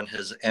completely ruin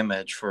his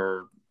image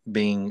for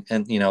being,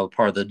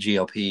 part of the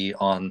GOP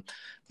on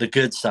the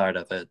good side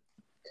of it.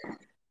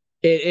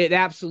 It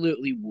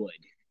absolutely would,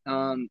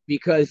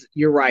 because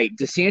you're right.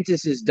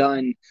 DeSantis has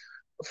done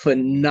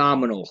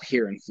phenomenal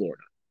here in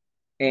Florida,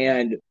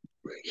 and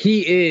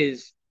he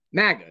is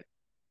MAGA.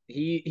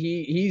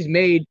 He's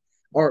made,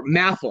 or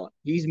MAFA.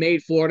 He's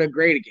made Florida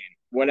great again.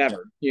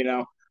 Whatever,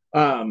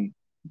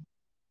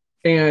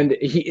 and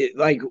he,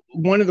 like,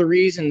 one of the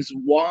reasons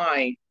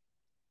why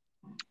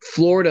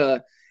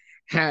Florida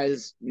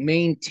has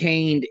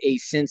maintained a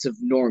sense of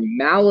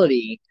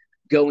normality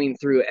going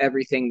through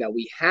everything that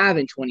we have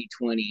in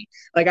 2020.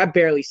 Like, I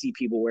barely see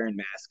people wearing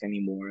masks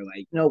anymore.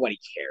 Like, nobody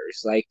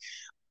cares. Like,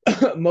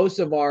 most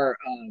of our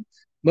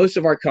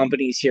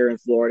companies here in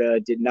Florida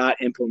did not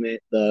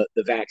implement the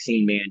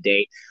vaccine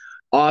mandate.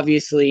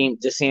 Obviously,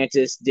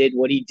 DeSantis did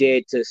what he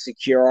did to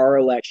secure our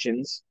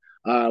elections.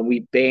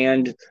 We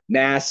banned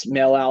mass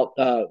mail out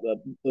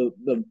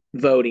the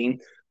voting.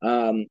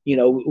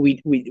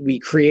 We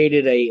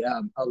created a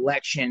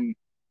election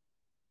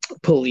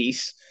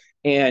police,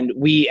 and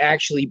we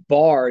actually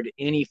barred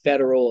any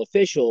federal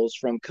officials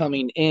from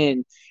coming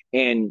in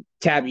and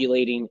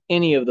tabulating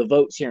any of the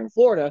votes here in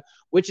Florida,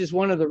 which is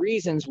one of the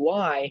reasons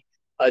why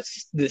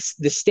the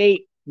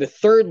state, the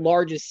third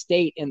largest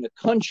state in the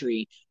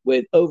country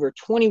with over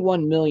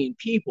 21 million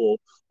people,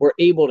 were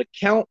able to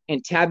count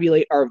and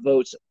tabulate our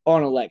votes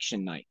on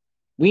election night.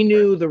 We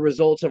knew the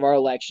results of our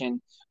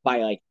election by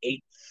like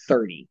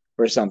 8:30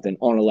 or something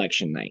on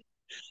election night.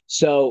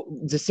 So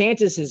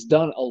DeSantis has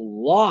done a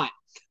lot.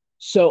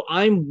 So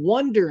I'm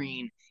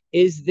wondering,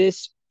 is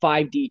this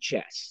 5D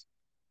chess?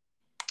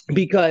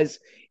 Because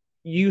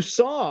you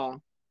saw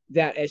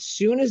that as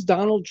soon as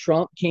Donald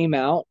Trump came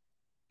out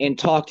and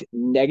talked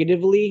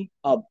negatively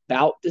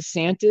about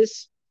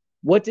DeSantis,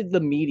 what did the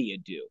media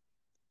do?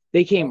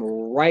 They came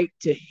right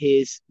to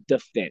his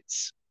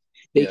defense.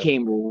 They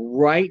came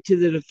right to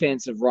the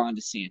defense of Ron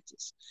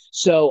DeSantis.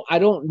 So I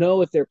don't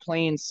know if they're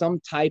playing some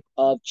type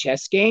of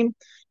chess game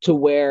to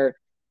where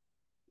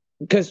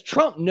because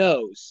Trump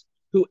knows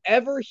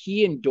whoever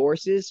he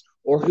endorses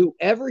or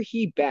whoever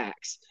he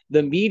backs,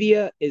 the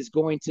media is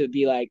going to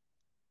be like,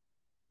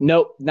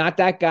 nope, not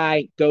that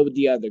guy, go with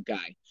the other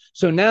guy.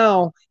 So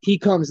now he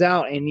comes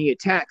out and he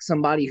attacks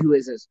somebody who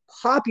is as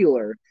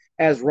popular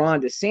as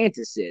Ron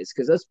DeSantis is.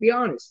 Because let's be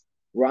honest,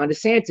 Ron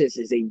DeSantis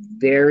is a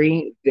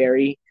very,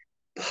 very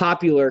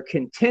popular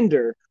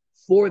contender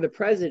for the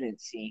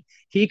presidency.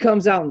 He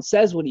comes out and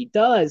says what he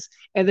does,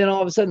 and then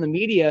all of a sudden the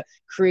media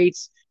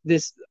creates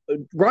this.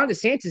 Ron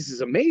DeSantis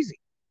is amazing.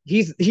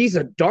 He's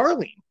a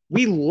darling.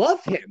 We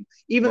love him,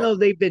 even though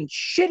they've been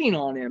shitting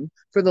on him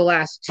for the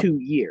last 2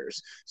 years.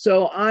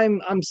 So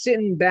I'm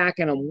sitting back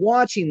and I'm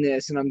watching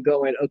this and I'm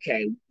going,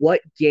 okay,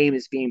 what game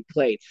is being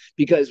played?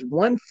 Because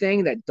one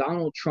thing that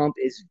Donald Trump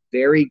is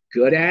very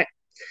good at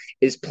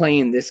is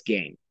playing this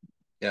game.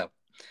 Yeah,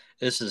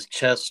 this is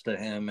chess to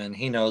him, and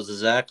he knows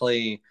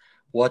exactly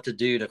what to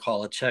do to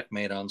call a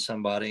checkmate on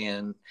somebody.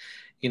 And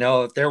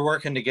if they're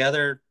working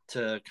together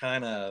to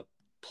kind of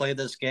play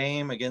this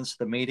game against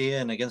the media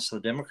and against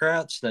the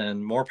Democrats,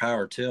 then more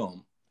power to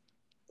them.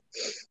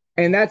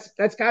 And that's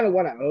kind of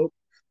what I hope,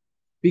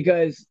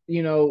 because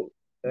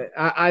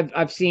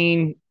I've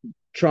seen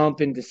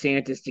Trump and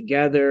DeSantis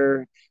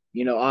together.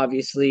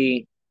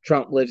 Obviously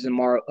Trump lives at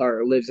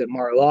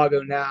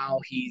Mar-a-Lago now.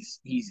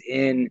 He's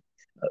in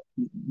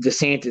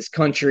DeSantis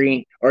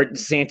country or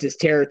DeSantis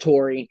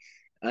territory,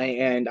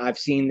 and I've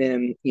seen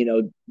them,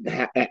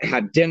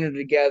 have dinner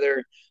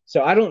together.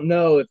 So I don't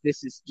know if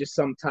this is just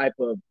some type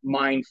of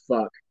mind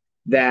fuck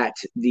that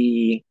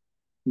the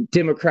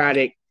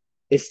Democratic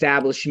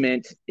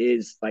establishment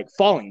is like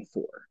falling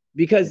for,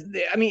 because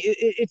I mean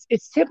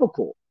it's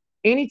typical.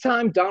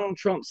 Anytime Donald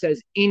Trump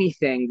says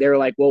anything, they're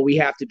like, well, we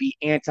have to be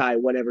anti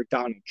whatever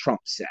Donald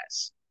Trump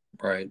says.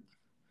 Right.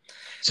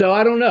 So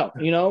I don't know.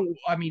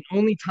 I mean,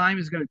 only time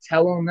is going to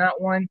tell on that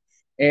one.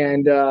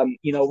 And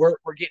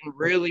we're getting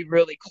really,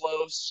 really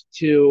close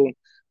to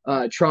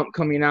Trump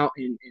coming out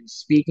and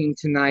speaking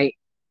tonight.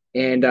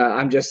 And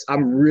I'm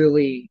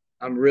really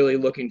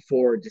looking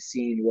forward to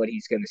seeing what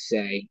he's going to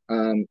say.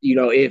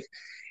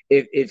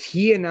 If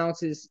he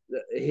announces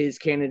his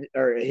candidacy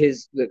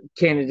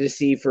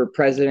for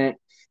president,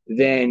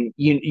 then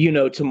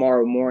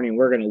tomorrow morning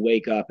we're going to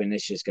wake up and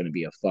it's just going to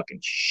be a fucking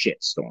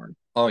shitstorm.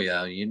 Oh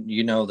yeah,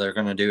 they're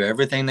going to do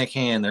everything they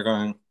can. They're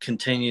going to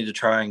continue to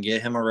try and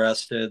get him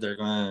arrested. They're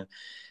going to,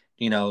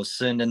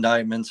 send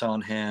indictments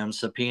on him,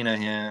 subpoena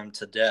him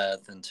to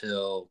death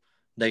until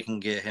they can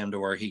get him to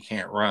where he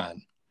can't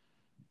run.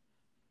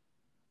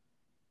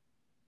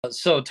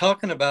 So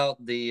talking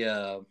about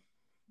the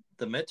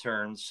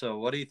midterms, so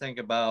what do you think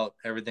about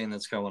everything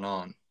that's going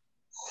on?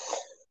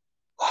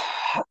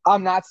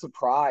 I'm not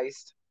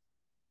surprised.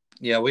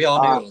 Yeah, we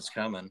all knew it was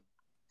coming.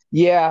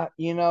 Yeah,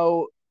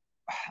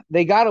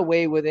 they got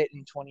away with it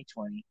in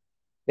 2020.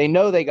 They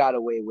know they got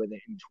away with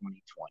it in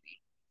 2020.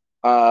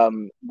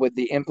 With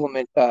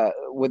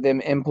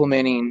them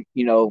implementing,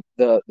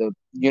 the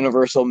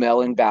universal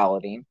mail-in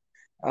balloting,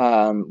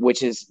 which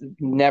has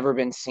never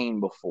been seen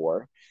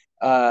before.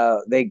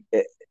 That's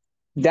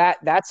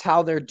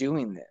how they're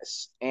doing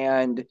this.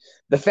 And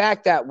the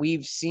fact that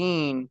we've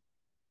seen,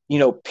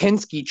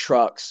 Penske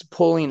trucks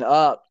pulling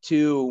up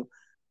to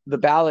the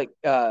ballot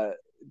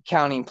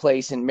counting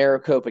place in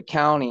Maricopa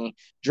County,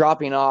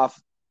 dropping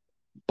off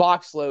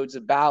box loads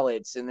of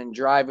ballots and then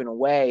driving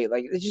away,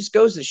 like, it just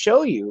goes to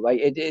show you,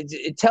 like,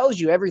 it tells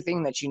you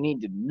everything that you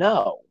need to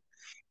know.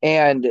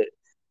 And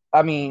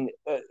I mean,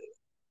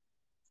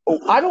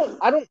 I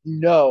don't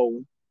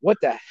know what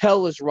the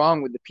hell is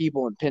wrong with the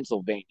people in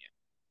Pennsylvania.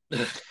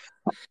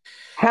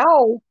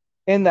 How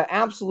in the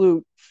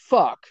absolute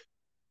fuck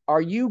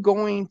are you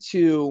going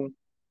to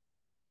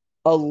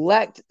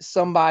elect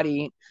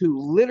somebody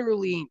who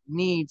literally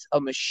needs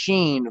a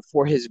machine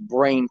for his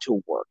brain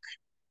to work?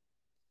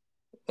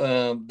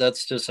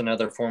 That's just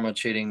another form of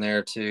cheating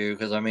there too,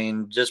 because I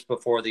mean, just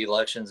before the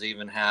elections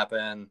even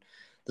happened,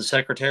 the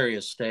Secretary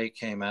of State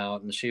came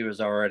out and she was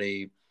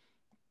already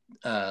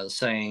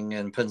saying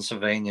in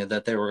Pennsylvania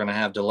that they were going to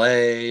have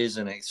delays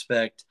and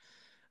expect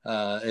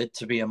it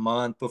to be a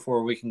month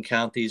before we can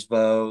count these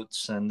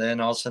votes. And then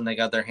all of a sudden they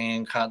got their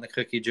hand caught in the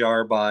cookie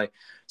jar by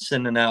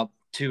sending out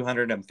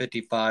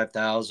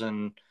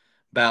 255,000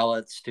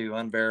 ballots to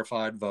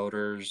unverified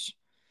voters.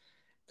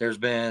 There's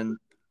been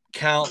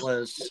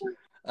countless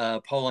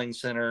polling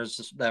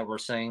centers that were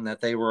saying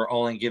that they were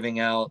only giving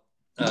out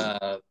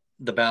the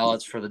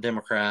ballots for the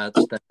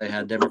Democrats, that they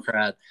had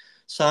Democrat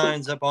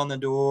signs up on the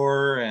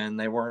door, and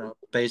they weren't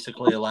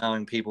basically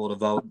allowing people to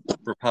vote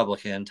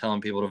Republican,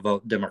 telling people to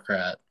vote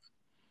Democrat.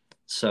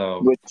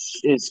 So, which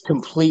is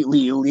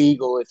completely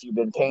illegal. If you've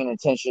been paying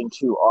attention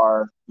to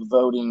our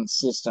voting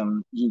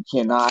system, you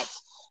cannot.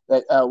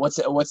 What's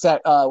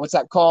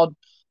that called?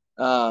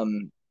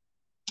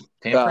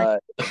 tampering?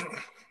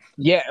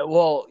 Yeah,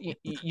 well,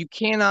 you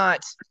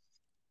cannot.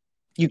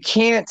 You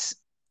can't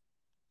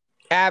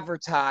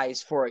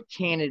advertise for a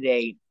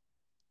candidate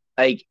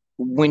like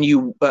when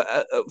you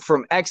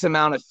from X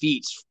amount of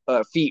feet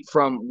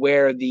from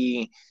where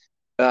the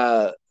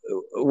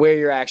where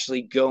you're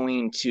actually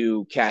going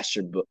to cast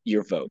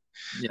your vote.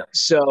 Yeah.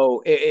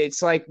 So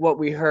it's like what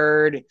we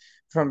heard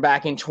from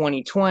back in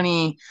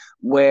 2020,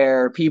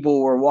 where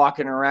people were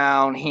walking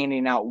around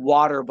handing out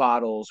water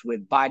bottles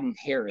with Biden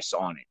Harris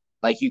on it.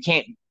 Like you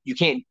can't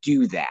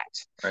do that.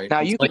 Right.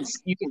 Now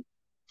It's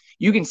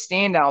you can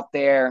stand out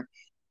there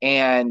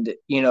and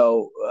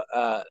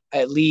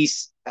at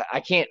least I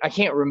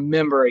can't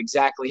remember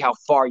exactly how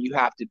far you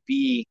have to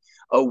be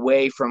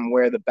away from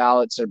where the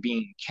ballots are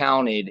being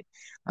counted.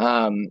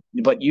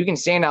 But you can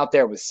stand out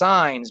there with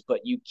signs,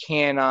 but you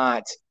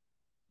cannot,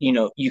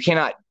 you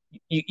cannot,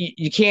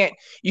 you can't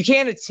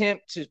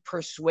attempt to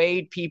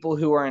persuade people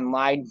who are in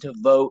line to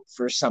vote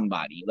for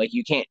somebody. Like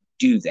you can't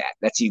do that.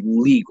 That's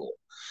illegal.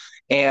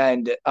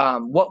 And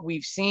what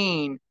we've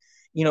seen,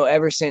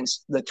 ever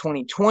since the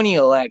 2020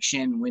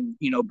 election, when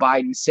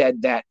Biden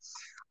said that,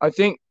 I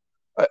think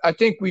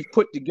we've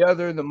put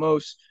together the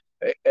most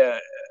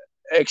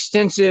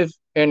extensive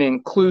and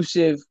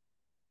inclusive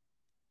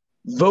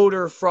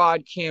voter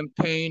fraud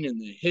campaign in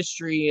the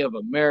history of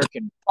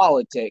American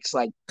politics.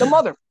 Like the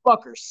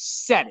motherfucker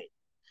said it.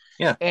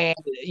 Yeah. And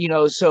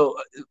so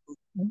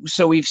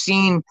we've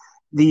seen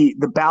the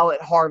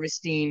ballot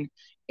harvesting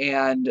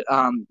and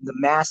the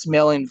mass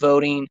mail-in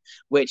voting,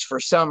 which for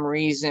some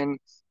reason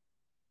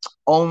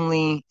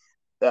only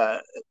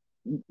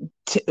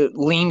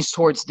leans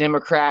towards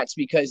Democrats,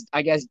 because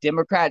I guess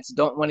Democrats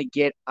don't want to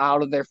get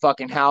out of their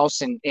fucking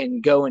house and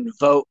go and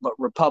vote, but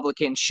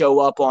Republicans show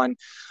up on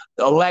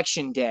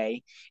election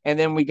day. And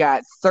then we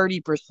got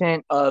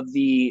 30% of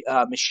the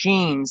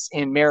machines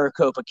in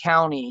Maricopa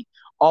County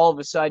all of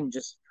a sudden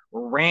just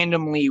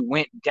randomly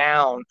went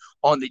down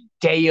on the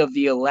day of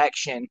the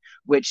election,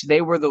 which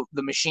they were the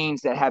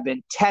machines that have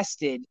been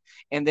tested.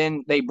 And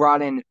then they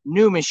brought in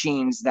new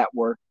machines that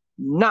were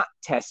not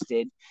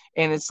tested.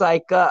 And it's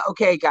like,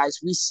 okay, guys,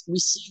 we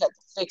see that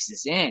the fix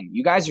is in.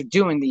 You guys are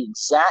doing the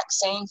exact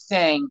same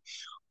thing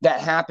that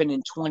happened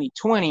in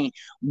 2020.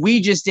 We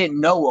just didn't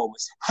know what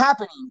was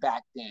happening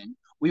back then.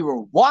 We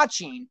were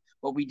watching,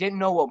 but we didn't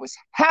know what was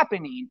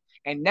happening.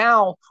 And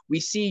now we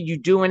see you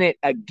doing it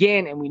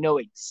again, and we know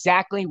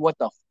exactly what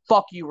the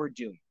fuck you were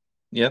doing.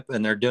 Yep,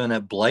 and they're doing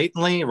it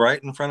blatantly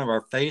right in front of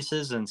our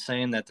faces and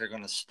saying that they're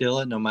going to steal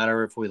it no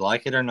matter if we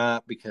like it or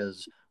not,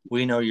 because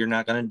we know you're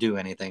not going to do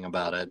anything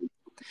about it.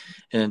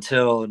 And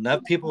until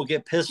enough people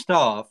get pissed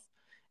off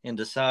and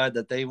decide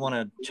that they want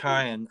to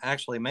try and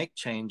actually make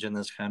change in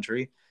this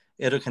country,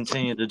 it'll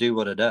continue to do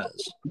what it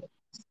does.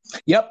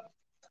 Yep.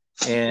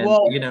 And,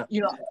 well,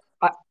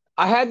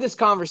 I had this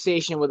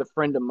conversation with a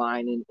friend of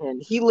mine,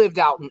 and he lived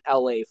out in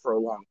LA for a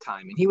long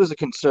time, and he was a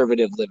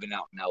conservative living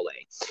out in LA.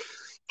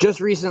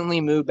 Just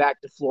recently moved back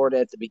to Florida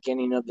at the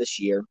beginning of this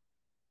year.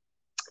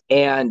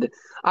 And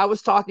I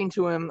was talking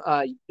to him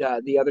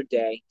the other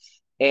day,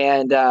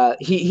 and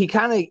he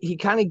kind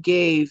of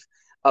gave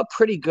a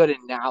pretty good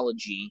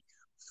analogy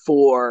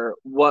for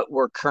what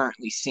we're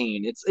currently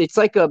seeing. It's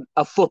like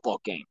a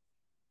football game,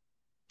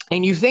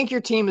 and you think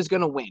your team is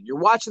going to win. You're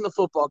watching the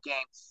football game,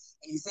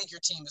 and you think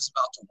your team is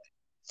about to win.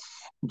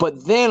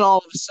 But then all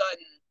of a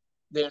sudden,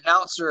 the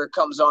announcer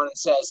comes on and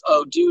says,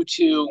 "Oh, due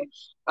to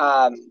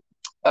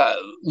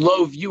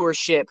low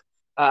viewership,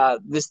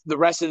 the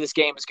rest of this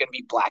game is going to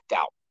be blacked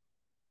out."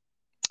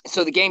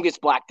 So the game gets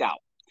blacked out,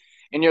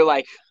 and you're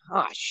like,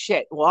 "Ah,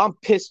 shit. Well, I'm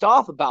pissed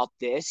off about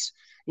this.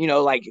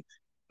 Like,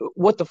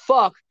 what the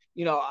fuck?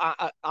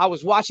 I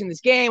was watching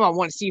this game. I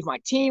want to see if my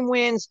team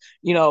wins.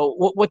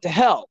 What the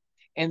hell?"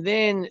 And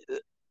then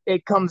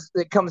it comes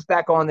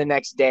back on the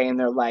next day, and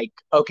they're like,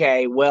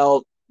 "Okay,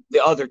 well,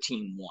 the other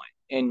team won."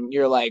 And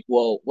you're like,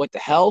 "Well, what the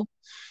hell?"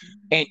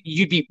 And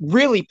you'd be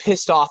really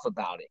pissed off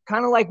about it.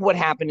 Kind of like what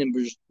happened in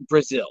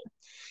Brazil.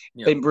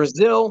 Yep. In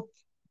Brazil,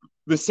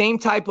 the same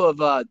type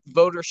of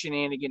voter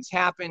shenanigans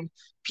happened.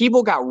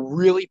 People got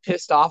really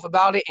pissed off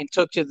about it and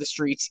took to the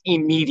streets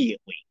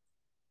immediately.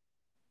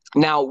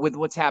 Now, with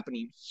what's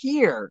happening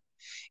here,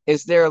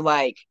 is they're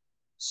like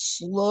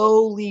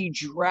slowly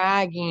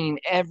dragging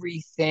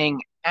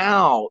everything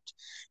out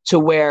to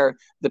where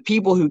the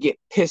people who get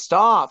pissed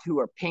off, who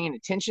are paying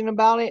attention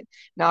about it,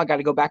 now I got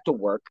to go back to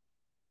work.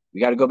 We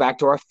got to go back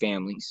to our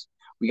families.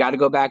 We got to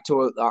go back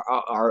to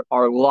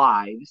our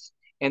lives.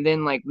 And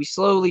then like we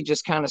slowly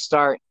just kind of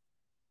start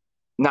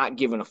not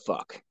giving a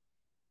fuck.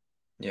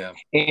 Yeah.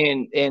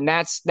 And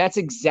that's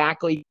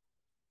exactly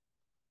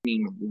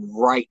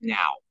right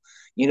now.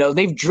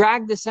 They've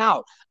dragged this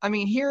out. I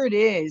mean, here it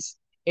is.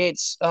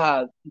 It's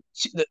a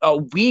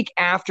week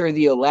after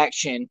the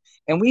election,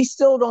 and we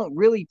still don't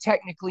really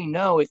technically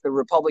know if the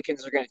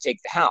Republicans are going to take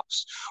the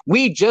House.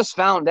 We just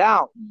found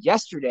out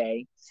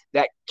yesterday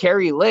that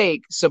Kari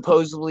Lake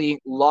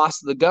supposedly lost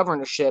the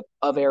governorship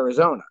of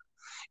Arizona.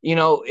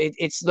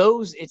 It's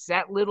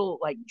that little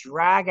like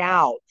drag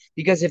out,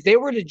 because if they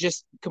were to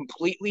just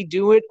completely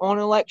do it on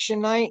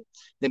election night,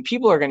 then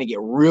people are going to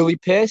get really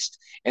pissed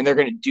and they're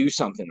going to do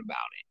something about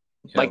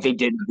it, like they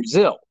did in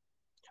Brazil.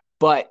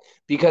 But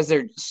because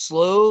they're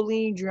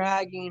slowly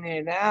dragging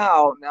it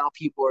out, now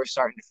people are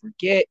starting to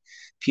forget.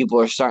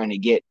 People are starting to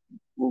get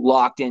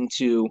locked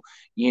into,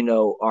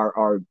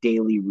 our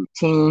daily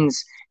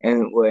routines,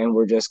 and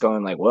we're just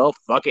going like, well,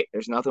 fuck it.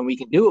 There's nothing we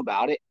can do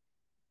about it.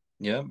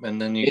 Yep.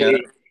 And then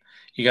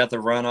you got the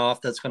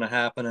runoff that's going to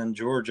happen in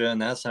Georgia,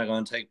 and that's not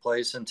going to take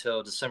place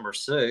until December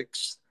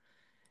 6th.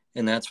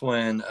 And that's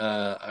when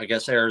I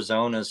guess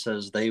Arizona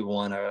says they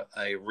want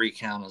a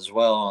recount as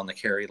well on the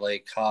Kerry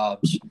Lake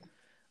Cobb's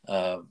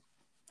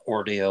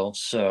ordeal.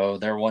 So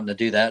they're wanting to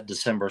do that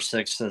December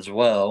 6th as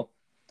well.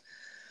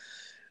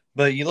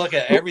 But you look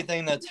at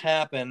everything that's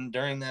happened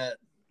during that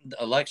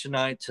election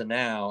night to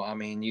now. I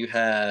mean, you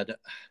had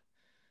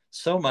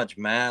so much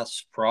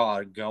mass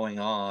fraud going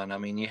on. I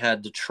mean, you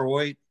had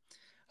Detroit.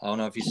 I don't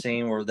know if you've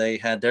seen where they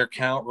had their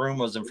count room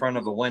was in front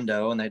of a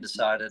window, and they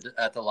decided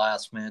at the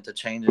last minute to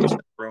change it to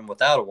a room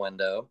without a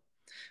window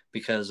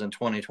because in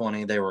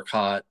 2020 they were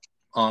caught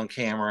on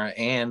camera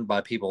and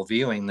by people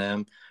viewing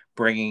them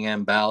bringing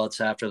in ballots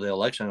after the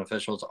election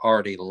officials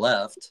already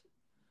left.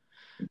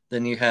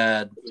 Then you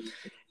had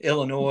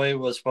Illinois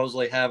was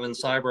supposedly having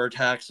cyber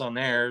attacks on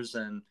theirs,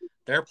 and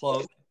their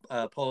polls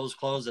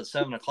closed at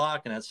 7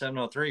 o'clock, and at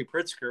 7:03,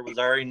 Pritzker was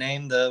already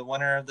named the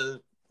winner of the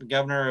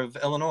governor of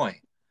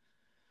Illinois.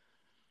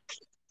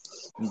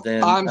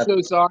 Then I'm so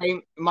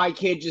sorry. My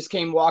kid just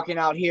came walking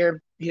out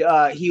here.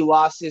 He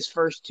lost his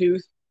first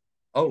tooth.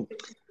 Oh.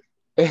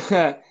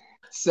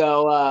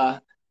 So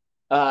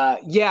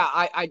yeah,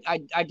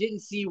 I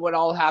didn't see what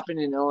all happened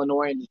in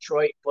Illinois and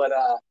Detroit, but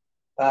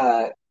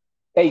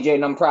hey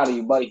Jaden, I'm proud of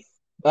you, buddy.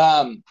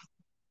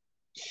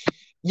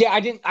 Yeah, I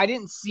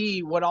didn't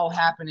see what all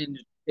happened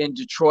in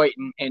Detroit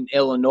and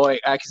Illinois,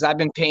 because I've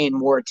been paying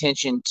more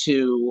attention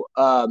to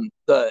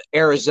the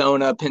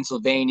Arizona,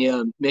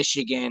 Pennsylvania,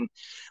 Michigan.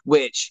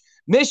 Which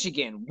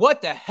Michigan,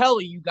 what the hell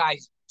are you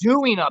guys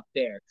doing up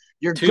there?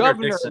 Your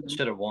governor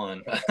should have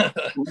won.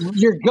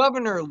 Your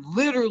governor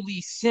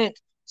literally sent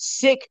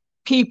sick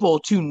people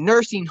to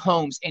nursing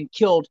homes and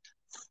killed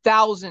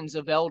thousands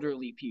of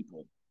elderly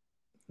people.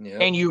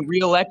 Yep. And you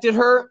reelected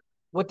her?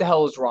 What the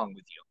hell is wrong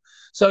with you?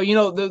 So,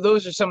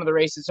 those are some of the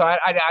races. So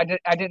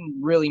I didn't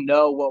really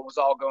know what was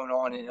all going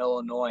on in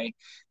Illinois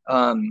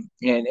and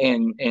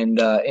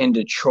in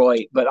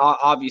Detroit. But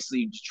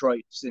obviously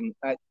Detroit's in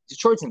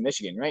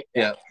Michigan, right?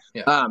 Yeah.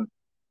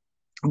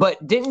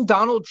 But didn't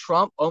Donald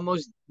Trump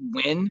almost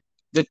win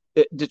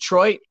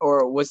Detroit?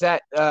 Or was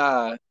that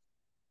I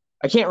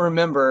can't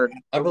remember.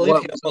 I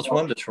believe he almost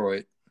won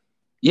Detroit.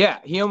 Yeah,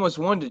 he almost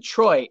won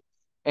Detroit.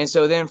 And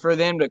so then for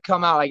them to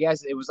come out, I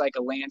guess it was like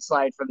a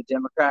landslide for the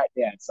Democrat.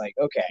 Yeah, it's like,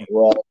 okay,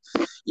 well,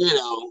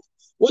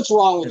 what's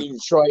wrong with you,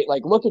 Detroit?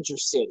 Like, look at your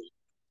city.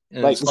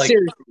 Like,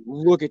 seriously,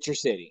 look at your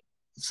city.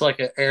 It's like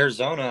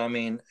Arizona. I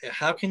mean,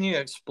 how can you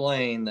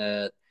explain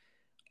that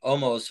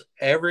almost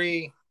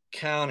every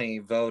county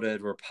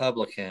voted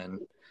Republican?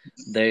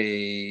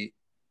 They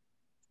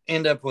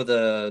end up with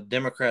a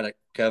Democratic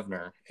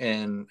governor.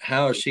 And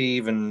how is she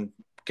even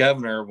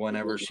governor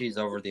whenever she's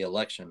over the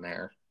election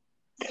there?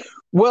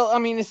 Well, I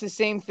mean, it's the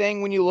same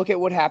thing when you look at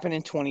what happened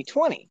in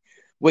 2020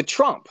 with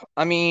Trump.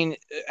 I mean,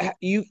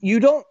 you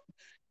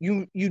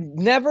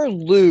never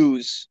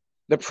lose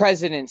the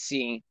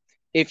presidency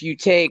if you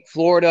take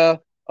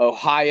Florida,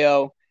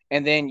 Ohio,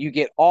 and then you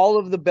get all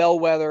of the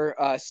bellwether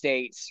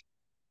states,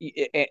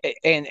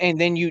 and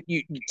then you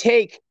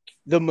take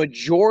the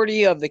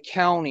majority of the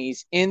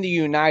counties in the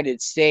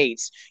United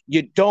States.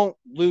 You don't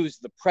lose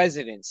the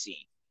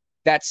presidency.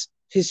 That's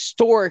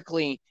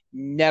historically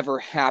never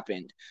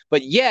happened,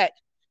 but yet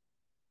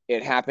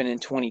it happened in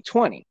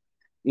 2020.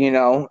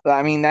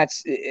 I mean,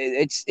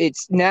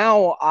 it's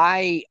now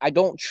I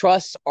don't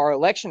trust our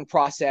election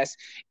process,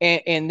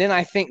 and then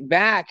I think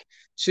back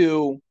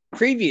to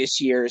previous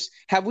years.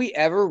 Have we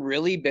ever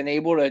really been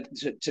able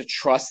to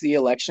trust the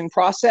election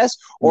process,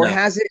 or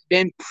has it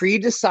been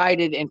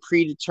pre-decided and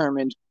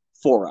predetermined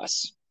for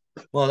us?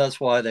 Well, that's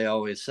why they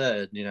always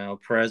said,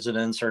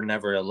 presidents are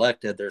never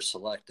elected, they're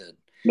selected.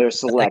 They're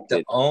selected.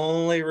 The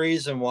only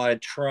reason why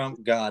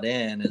Trump got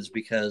in is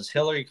because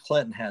Hillary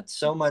Clinton had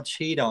so much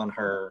heat on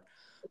her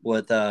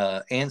with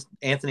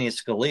Anthony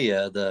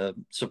Scalia, the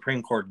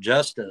Supreme Court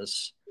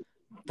justice,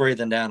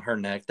 breathing down her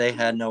neck. They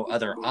had no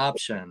other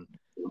option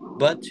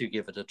but to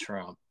give it to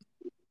Trump.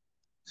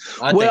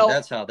 I think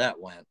that's how that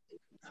went.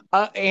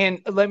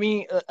 And let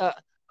me,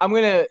 I'm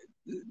going to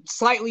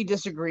slightly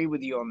disagree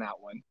with you on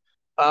that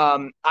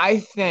one. I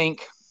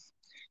think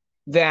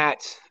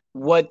that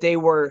what they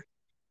were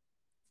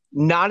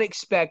not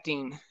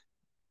expecting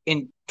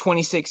in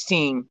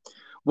 2016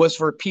 was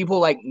for people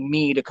like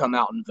me to come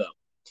out and vote,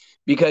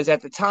 because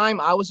at the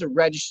time I was a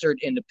registered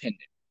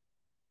independent.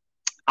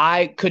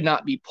 I could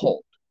not be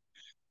polled.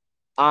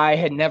 I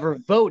had never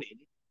voted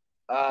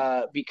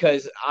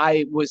because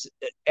I was,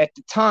 at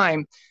the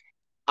time,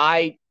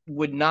 I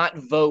would not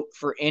vote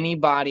for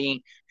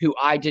anybody who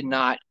I did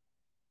not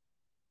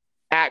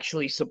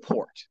actually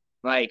support.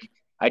 Like,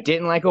 I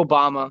didn't like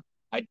Obama.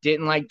 I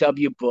didn't like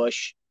W.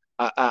 Bush.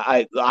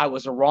 I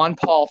was a Ron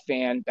Paul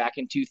fan back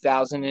in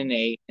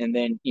 2008, and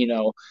then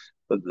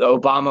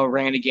Obama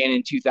ran again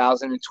in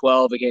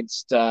 2012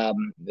 against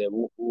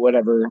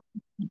whatever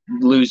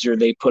loser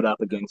they put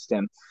up against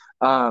him.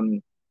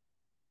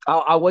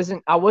 I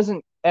wasn't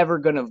ever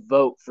going to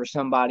vote for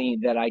somebody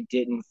that I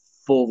didn't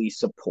fully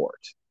support.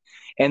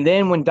 And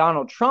then when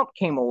Donald Trump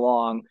came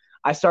along,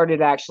 I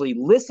started actually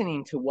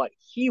listening to what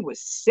he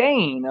was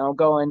saying. I'm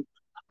going,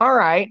 all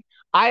right,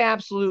 I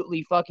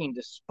absolutely fucking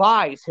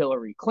despise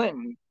Hillary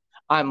Clinton.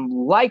 I'm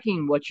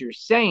liking what you're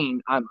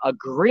saying. I'm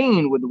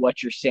agreeing with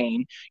what you're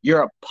saying.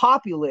 You're a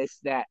populist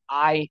that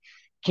I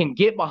can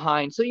get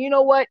behind. So you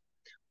know what?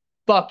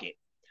 Fuck it.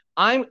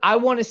 I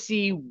want to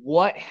see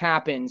what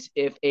happens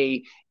if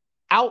a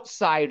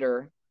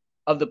outsider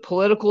of the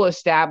political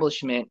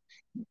establishment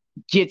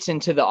gets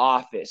into the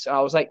office.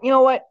 I was like, you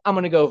know what? I'm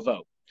going to go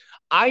vote.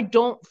 I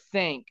don't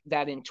think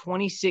that in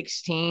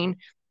 2016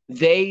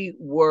 they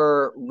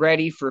were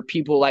ready for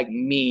people like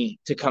me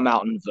to come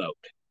out and vote.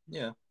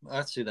 Yeah,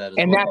 I see that as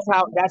And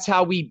well. that's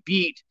how we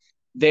beat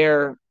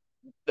their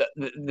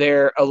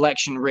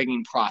election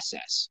rigging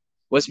process,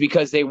 was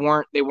because they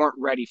weren't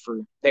ready for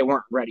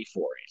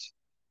it.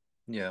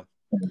 Yeah.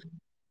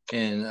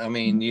 And I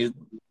mean, you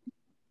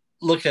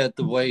look at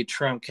the way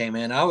Trump came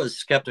in. I was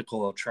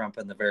skeptical of Trump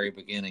in the very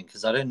beginning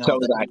because I didn't know So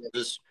if that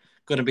was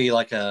going to be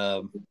like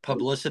a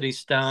publicity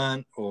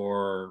stunt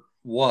or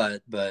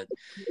what. But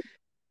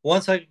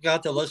once I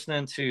got to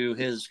listening to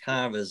his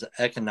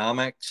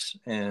economics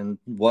and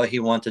what he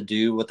wanted to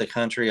do with the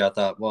country, I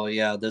thought, well,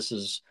 yeah, this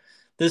is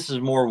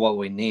more what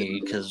we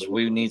need, because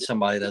we need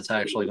somebody that's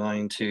actually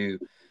going to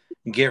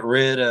get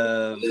rid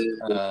of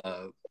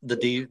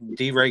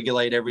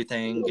deregulate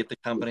everything, get the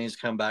companies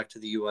come back to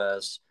the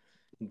U.S.,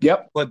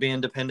 quit being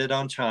dependent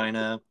on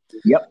China,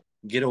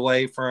 get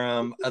away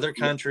from other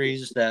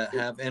countries that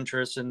have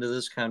interests into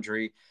this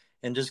country,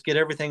 and just get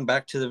everything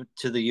back to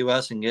the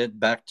U.S. and get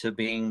back to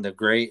being the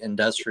great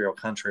industrial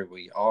country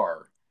we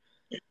are.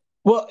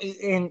 Well,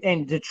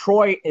 and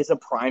Detroit is a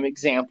prime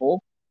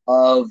example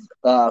of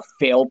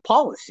failed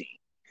policy.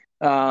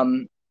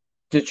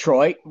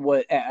 Detroit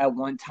was at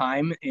one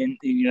time in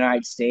the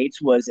United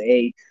States was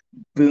a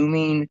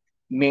booming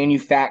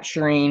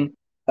manufacturing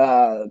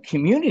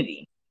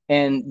community.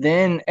 And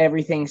then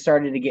everything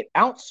started to get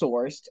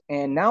outsourced,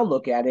 and now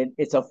look at it,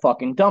 it's a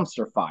fucking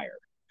dumpster fire.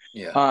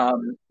 Yeah.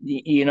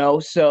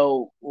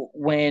 So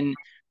when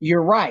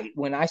you're right,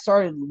 when I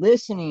started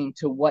listening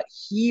to what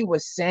he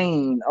was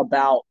saying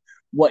about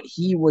what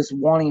he was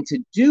wanting to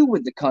do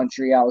with the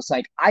country, I was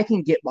like, I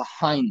can get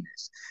behind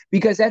this.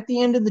 Because at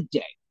the end of the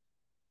day,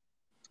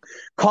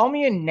 call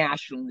me a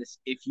nationalist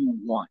if you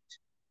want.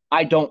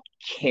 I don't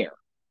care.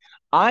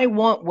 I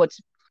want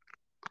what's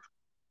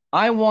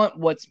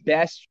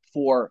best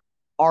for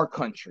our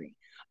country.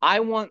 I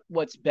want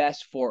what's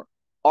best for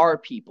our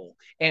people.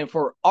 And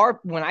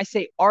when I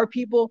say our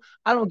people,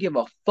 I don't give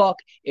a fuck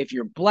if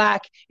you're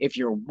black, if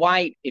you're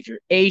white, if you're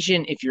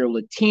Asian, if you're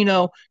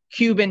Latino,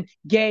 Cuban,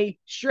 gay,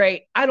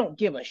 straight. I don't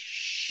give a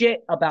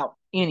shit about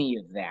any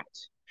of that.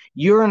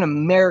 You're an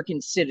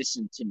American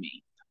citizen to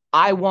me.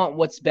 I want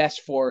what's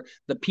best for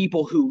the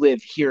people who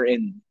live here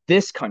in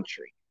this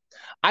country.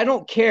 I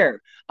don't care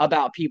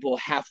about people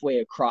halfway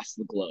across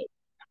the globe.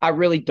 I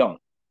really don't.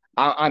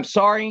 I'm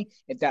sorry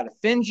if that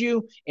offends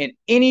you in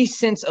any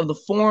sense of the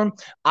form.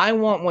 I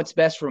want what's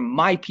best for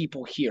my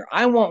people here.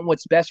 I want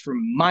what's best for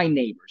my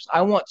neighbors.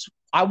 I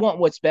want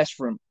what's best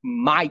for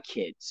my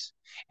kids.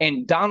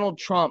 And Donald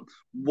Trump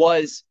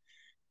was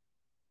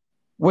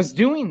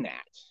doing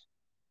that.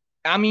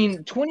 I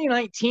mean,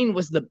 2019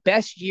 was the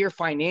best year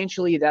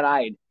financially that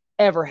I had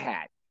ever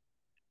had.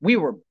 We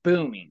were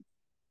booming.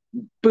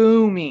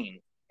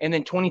 And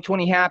then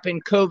 2020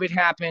 happened, COVID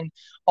happened,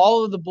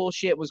 all of the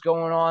bullshit was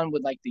going on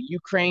with like the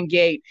Ukraine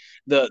gate,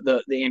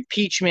 the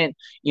impeachment,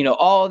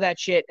 all of that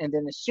shit. And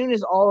then as soon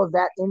as all of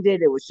that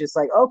ended, it was just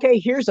like, okay,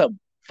 here's a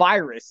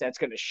virus that's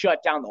going to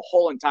shut down the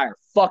whole entire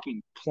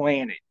fucking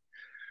planet.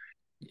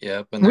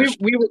 Yep. And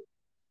we were,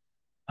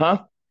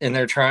 huh? And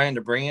they're trying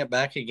to bring it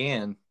back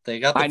again. They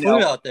got the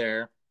flu out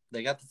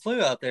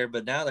there.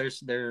 But now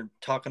they're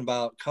talking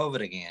about COVID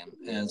again.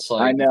 And it's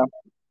like, I know.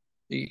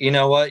 You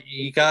know what?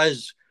 You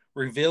guys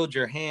revealed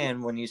your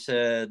hand when you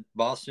said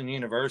Boston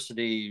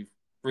University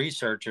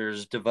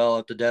researchers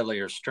developed a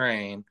deadlier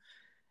strain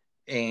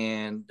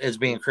and it's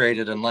being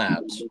created in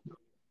labs.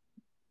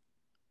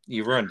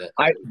 You ruined it.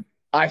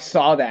 I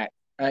saw that,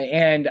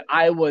 and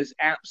I was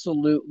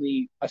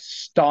absolutely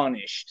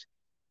astonished.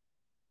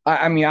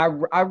 I mean,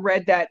 I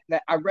read that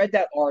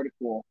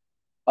article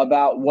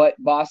about what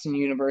Boston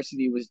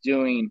University was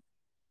doing,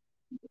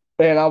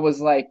 and I was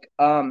like,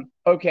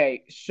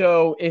 okay,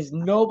 so is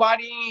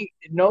nobody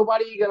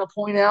gonna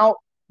point out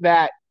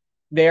that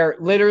they're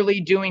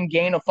literally doing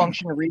gain of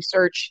function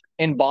research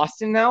in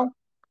Boston now?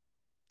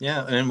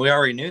 Yeah, and we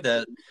already knew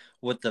that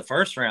with the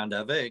first round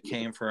of it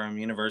came from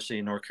University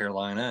of North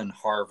Carolina and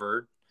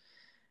Harvard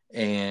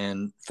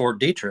and Fort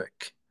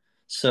Detrick.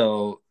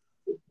 So,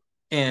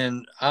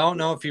 and I don't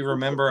know if you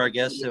remember, I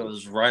guess it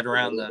was right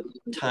around the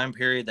time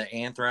period that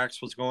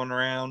anthrax was going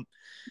around.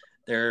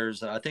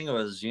 I think it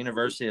was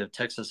University of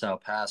Texas, El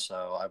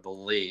Paso, I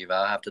believe.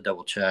 I'll have to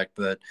double check,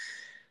 but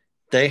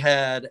they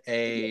had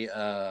a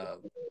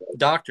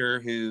doctor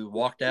who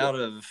walked out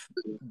of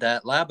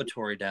that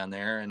laboratory down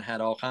there and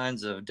had all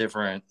kinds of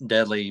different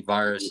deadly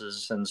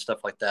viruses and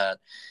stuff like that.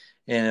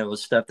 And it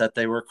was stuff that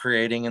they were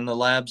creating in the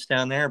labs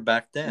down there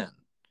back then.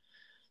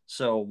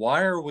 So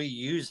why are we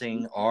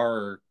using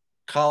our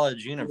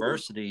college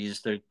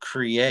universities to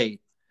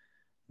create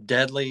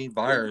deadly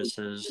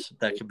viruses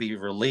that could be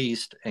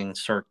released and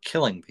start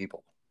killing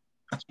people?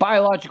 It's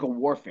biological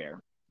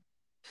warfare.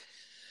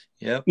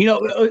 Yep.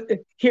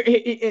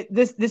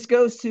 This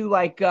goes to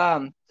like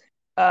that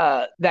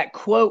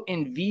quote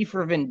in V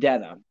for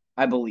Vendetta,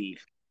 I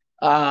believe,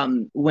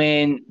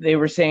 when they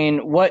were saying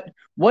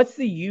what's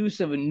the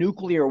use of a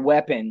nuclear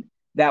weapon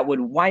that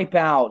would wipe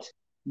out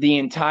the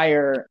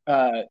entire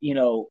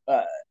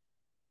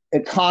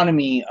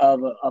economy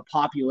of a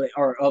population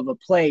or of a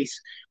place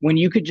when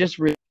you could just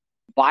release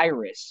a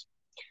virus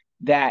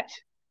that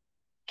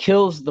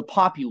kills the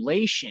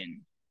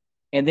population,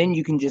 and then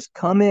you can just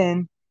come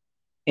in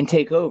and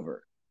take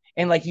over,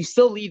 and like you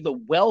still leave the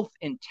wealth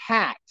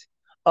intact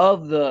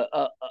of the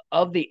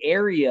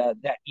area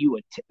that you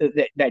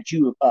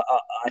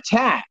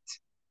attacked,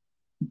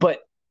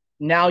 but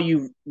now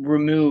you've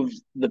removed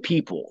the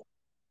people.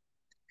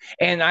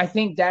 And I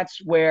think that's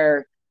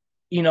where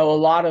a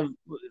lot of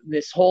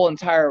this whole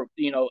entire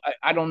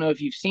I don't know if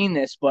you've seen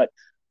this, but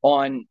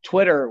on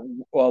Twitter,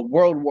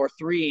 World War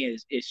III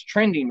is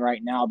trending right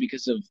now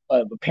because of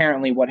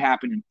apparently what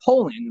happened in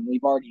Poland, and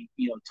we've already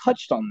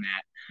touched on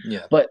that.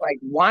 Yeah. But like,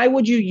 why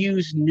would you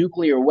use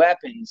nuclear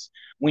weapons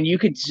when you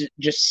could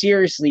just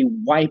seriously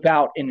wipe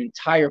out an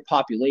entire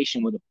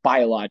population with a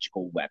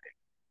biological weapon?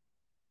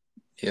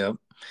 Yep.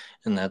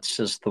 And that's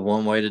just the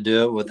one way to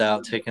do it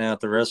without taking out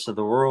the rest of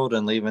the world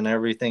and leaving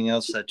everything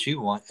else that you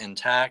want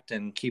intact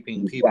and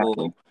keeping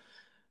people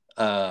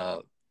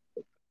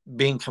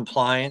being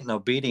compliant and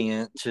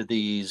obedient to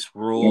these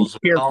rules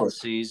and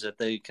policies that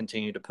they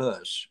continue to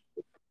push.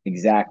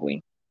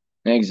 Exactly.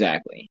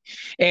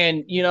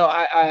 And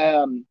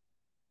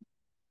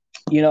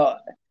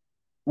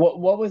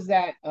what was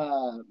that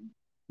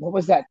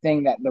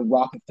thing that the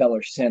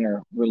Rockefeller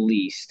Center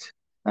released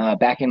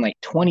back in like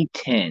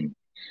 2010?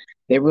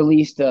 They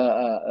released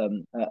a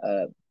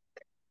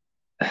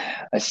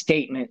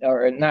statement,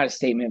 or not a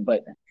statement,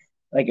 but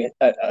like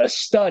a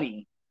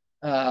study.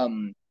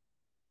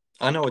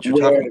 I know what you're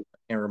talking about. I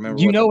can't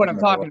remember. You know what I'm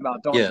talking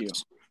about, don't you?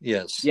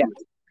 Yes. Yeah.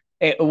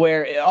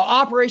 Where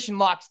Operation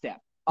Lockstep.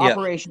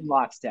 Operation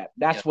Lockstep.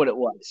 That's what it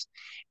was.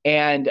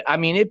 And I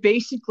mean, it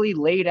basically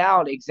laid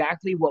out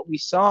exactly what we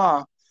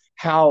saw,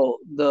 how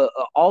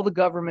all the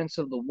governments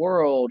of the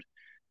world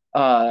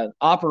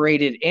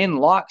operated in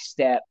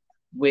lockstep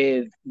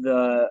with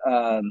the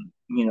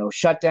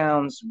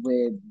shutdowns,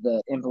 with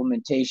the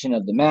implementation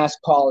of the mask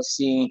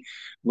policy,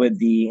 with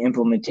the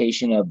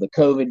implementation of the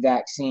COVID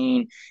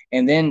vaccine.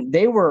 And then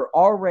they were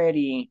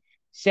already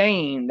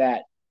saying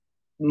that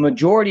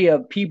majority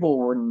of people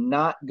were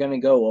not going to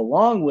go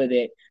along with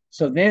it.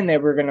 So then they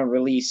were going to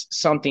release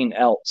something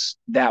else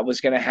that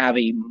was going to have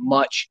a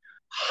much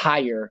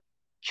higher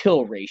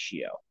kill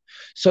ratio.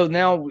 So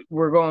now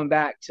we're going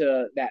back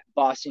to that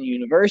Boston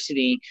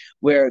University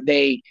where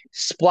they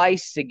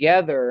spliced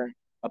together,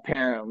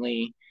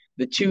 apparently,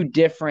 the two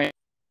different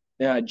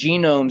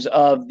genomes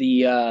of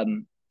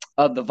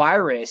the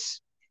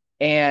virus.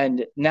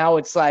 And now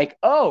it's like,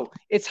 oh,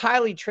 it's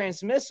highly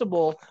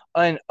transmissible,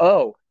 and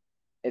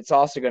it's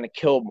also going to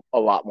kill a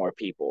lot more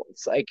people.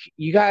 It's like,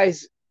 you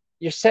guys,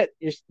 you're setting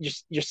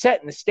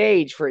the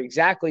stage for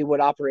exactly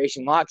what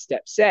Operation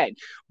Lockstep said.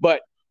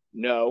 But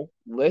no,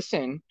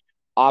 listen,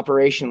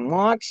 Operation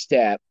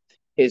Lockstep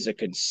is a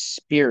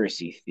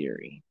conspiracy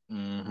theory.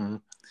 Mm-hmm.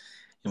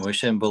 And we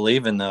shouldn't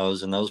believe in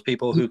those. And those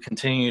people who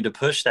continue to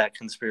push that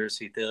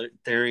conspiracy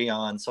theory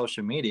on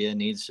social media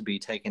needs to be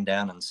taken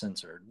down and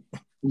censored.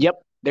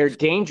 Yep, they're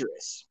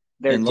dangerous.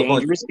 They're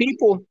dangerous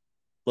people.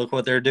 Look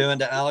what they're doing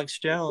to Alex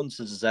Jones.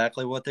 Is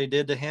exactly what they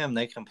did to him.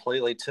 They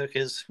completely took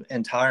his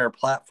entire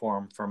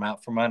platform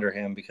out from under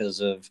him because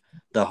of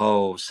the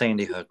whole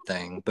Sandy Hook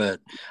thing. But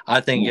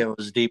I think it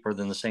was deeper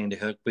than the Sandy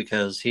Hook,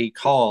 because he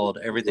called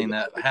everything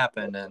that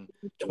happened in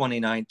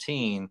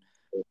 2019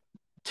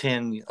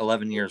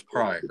 11 years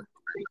prior.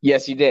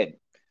 Yes, he did.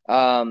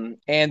 And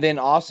then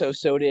also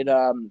so did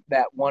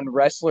that one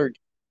wrestler,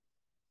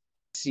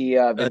 Jesse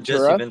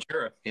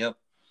Ventura. Yep.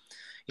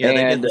 Yeah,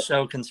 they did the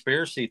show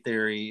Conspiracy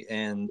Theory,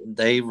 and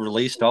they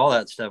released all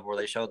that stuff where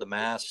they showed the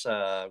mass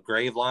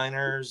grave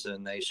liners,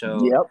 and they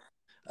showed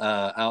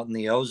out in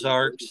the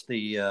Ozarks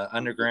the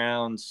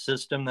underground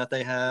system that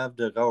they have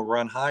to go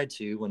run hide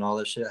to when all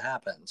this shit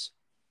happens.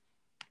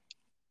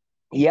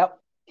 Yep.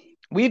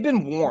 We've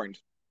been warned.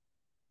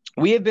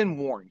 We have been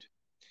warned.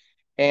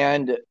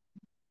 And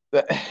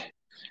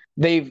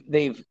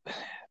they've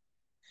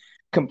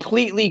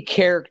completely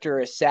character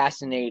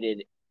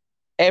assassinated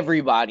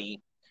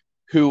everybody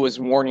who was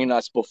warning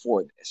us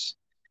before this.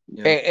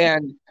 Yeah.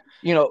 And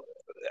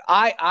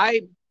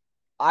I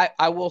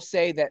will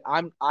say that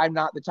I'm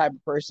not the type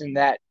of person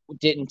that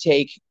didn't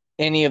take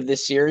any of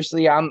this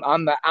seriously. I'm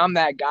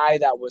that guy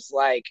that was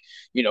like,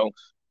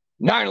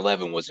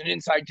 9/11 was an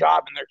inside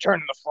job and they're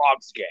turning the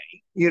frogs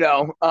gay,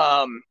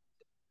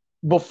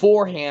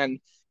 beforehand.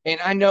 And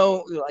I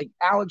know like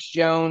Alex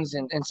Jones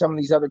and some of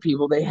these other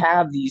people, they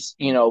have these,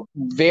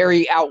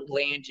 very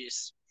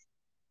outlandish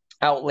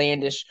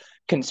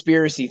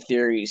conspiracy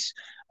theories.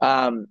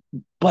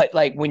 But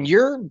like when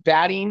you're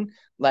batting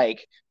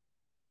like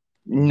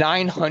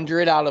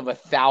 900 out of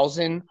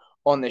 1,000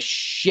 on the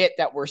shit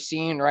that we're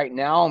seeing right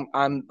now,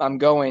 I'm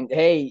going,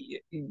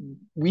 hey,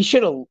 we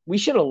should have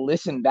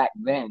listened back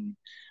then,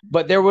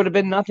 but there would have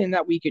been nothing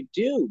that we could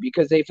do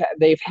because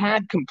they've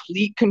had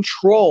complete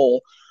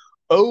control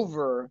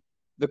over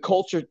the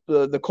culture,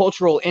 the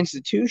cultural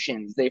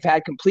institutions. They've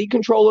had complete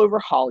control over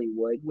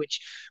Hollywood, which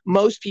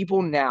most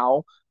people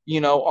now,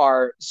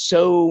 are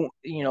so,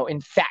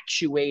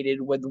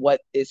 infatuated with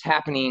what is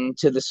happening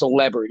to the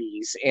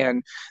celebrities.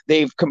 And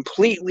they've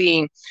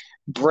completely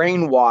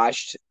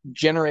brainwashed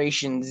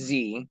Generation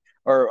Z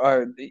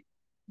or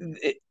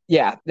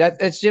yeah,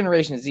 that's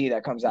Generation Z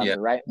that comes out Yeah.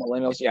 there, right?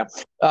 Millennials, yeah.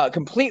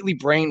 Completely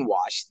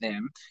brainwashed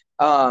them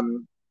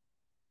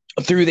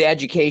through the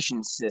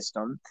education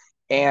system.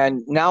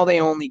 And now they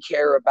only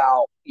care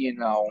about,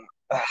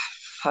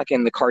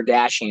 fucking the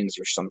Kardashians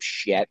or some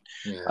shit.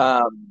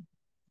 Yeah.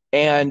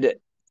 And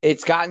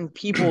it's gotten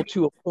people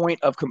to a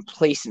point of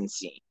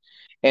complacency.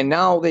 And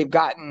now they've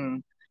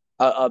gotten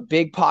a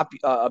big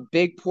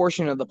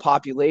portion of the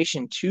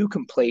population to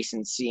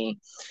complacency,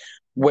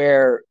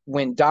 where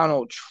when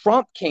Donald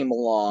Trump came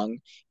along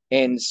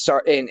and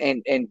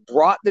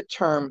brought the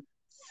term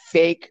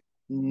fake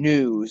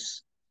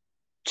news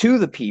to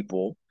the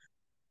people,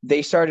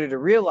 they started to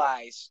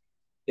realize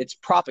it's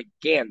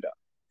propaganda.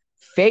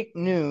 Fake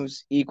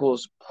news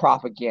equals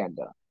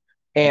propaganda.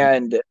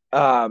 And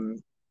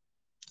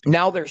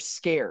now they're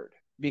scared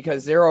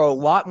because there are a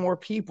lot more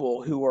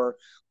people who are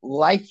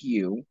like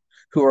you,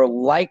 who are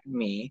like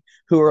me,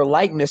 who are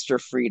like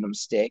Mr. Freedom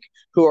Stick,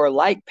 who are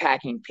like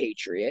Packing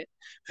Patriot,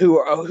 who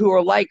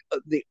are like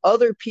the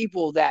other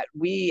people that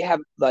we have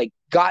like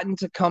gotten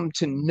to come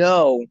to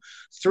know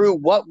through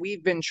what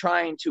we've been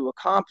trying to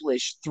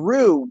accomplish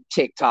through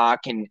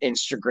TikTok and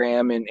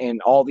Instagram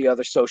and all the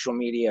other social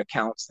media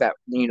accounts that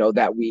we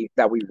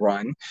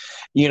run,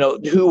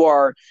 who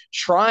are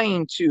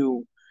trying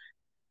to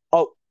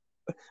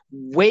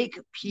wake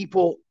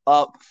people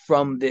up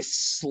from this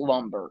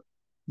slumber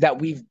that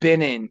we've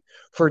been in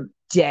for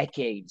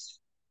decades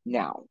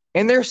now.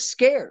 And they're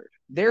scared.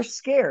 They're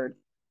scared.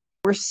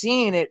 We're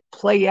seeing it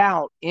play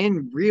out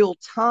in real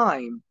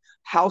time,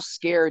 how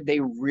scared they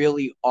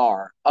really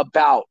are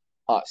about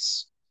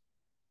us.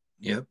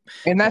 Yep.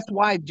 And that's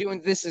why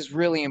doing this is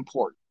really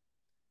important.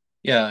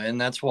 Yeah, and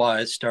that's why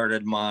I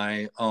started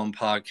my own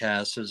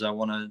podcast, is I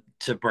wanted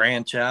to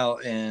branch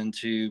out and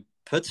to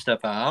put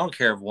stuff out. I don't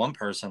care if one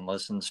person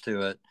listens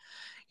to it.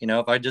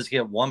 If I just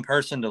get one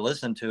person to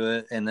listen to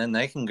it, and then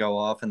they can go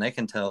off and they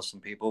can tell some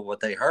people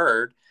what they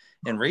heard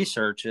and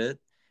research it,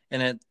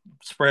 and it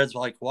spreads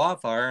like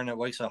wildfire and it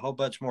wakes a whole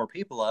bunch more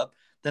people up,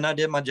 then I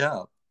did my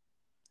job.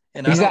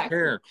 And I don't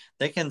care.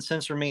 They can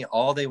censor me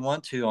all they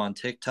want to on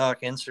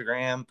TikTok,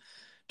 Instagram,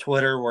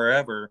 Twitter,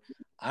 wherever.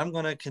 I'm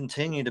going to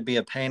continue to be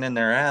a pain in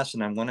their ass,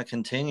 and I'm going to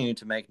continue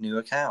to make new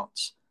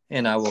accounts.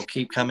 And I will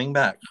keep coming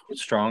back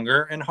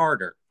stronger and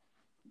harder.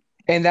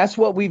 And that's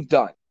what we've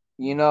done.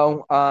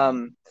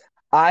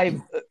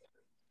 I've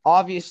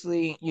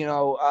obviously,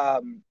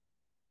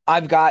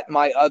 I've got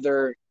my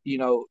other,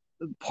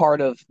 part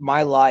of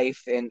my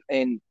life and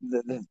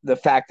the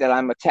fact that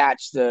I'm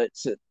attached to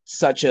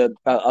such a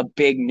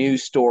big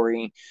news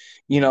story,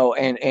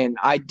 and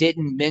I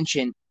didn't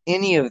mention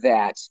any of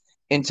that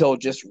until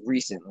just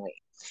recently.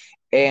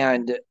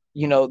 And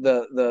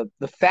the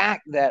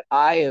fact that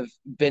I have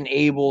been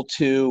able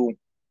to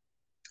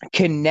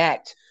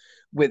connect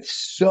with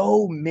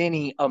so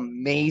many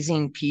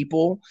amazing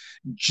people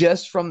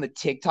just from the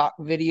TikTok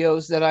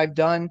videos that I've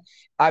done,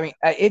 I mean,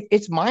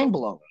 it's mind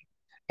blowing.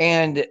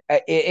 And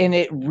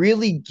it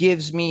really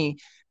gives me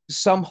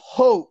some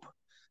hope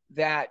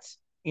that,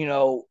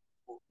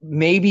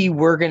 maybe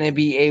we're going to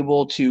be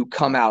able to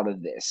come out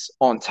of this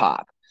on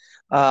top.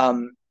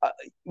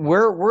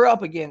 We're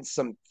up against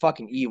some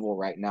fucking evil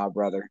right now,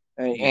 brother.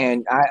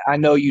 And I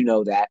know you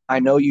know that.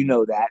 I know you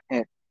know that.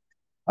 And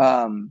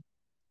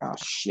oh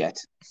shit.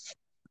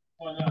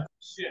 Oh no,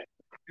 shit.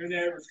 Your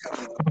neighbor's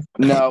coming up.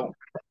 No.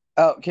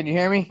 Oh, can you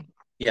hear me?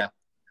 Yeah.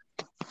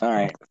 All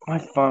right. My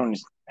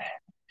phone's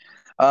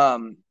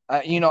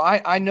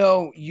I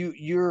know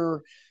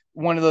you're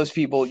one of those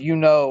people,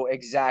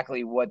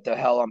 exactly what the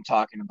hell I'm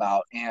talking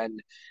about.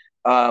 And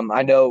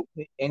I know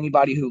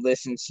anybody who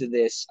listens to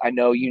this, I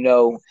know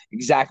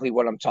exactly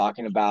what I'm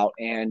talking about.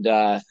 And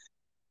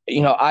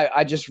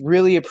I just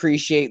really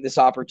appreciate this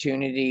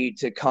opportunity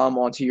to come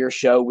onto your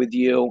show with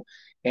you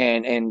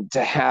and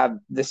to have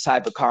this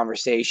type of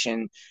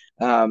conversation.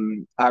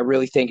 I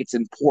really think it's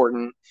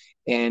important.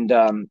 And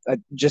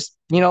just,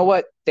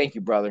 what? Thank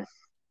you, brother.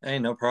 Hey,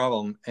 no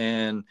problem.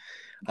 And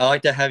I'd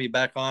like to have you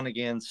back on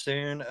again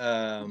soon,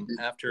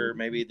 after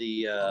maybe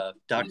the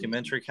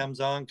documentary comes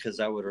on, because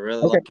I would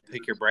really like to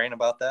pick your brain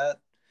about that.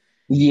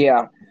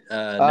 Yeah.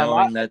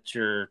 Knowing that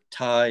your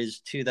ties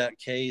to that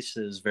case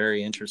is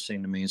very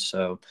interesting to me.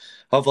 So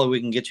hopefully we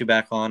can get you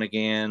back on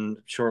again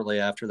shortly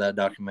after that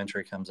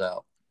documentary comes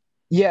out.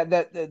 Yeah,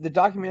 that the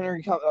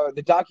documentary,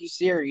 the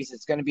docu-series,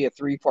 it's going to be a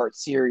three-part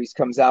series,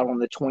 comes out on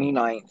the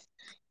 29th.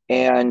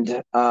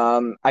 And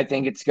I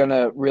think it's going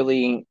to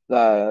really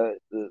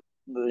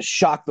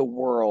shock the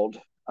world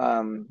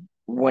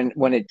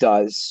when it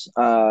does.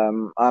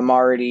 I'm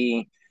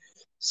already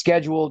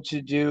scheduled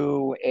to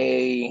do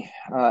a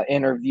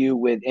interview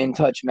with In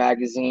Touch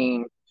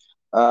magazine,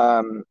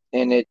 and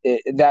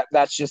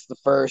that's just the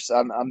first.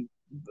 I'm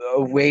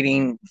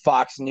waiting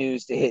Fox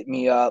News to hit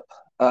me up.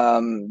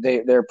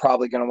 They're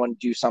probably going to want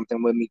to do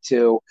something with me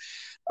too.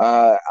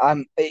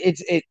 I'm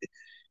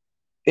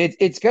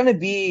it's going to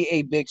be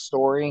a big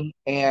story,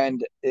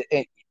 and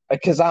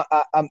because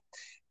I'm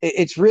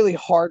it's really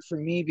hard for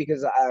me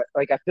because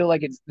I feel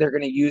like they're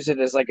going to use it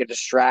as like a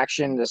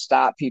distraction to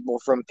stop people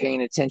from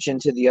paying attention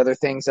to the other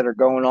things that are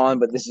going on.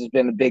 But this has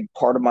been a big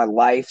part of my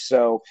life,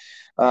 so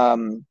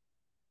um,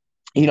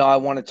 I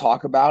want to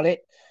talk about it.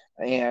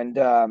 And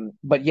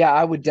but yeah,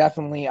 I would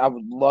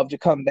love to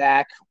come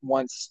back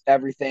once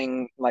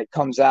everything like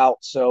comes out,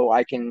 so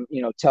I can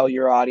tell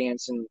your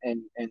audience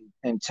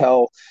and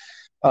tell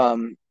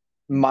um,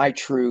 my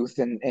truth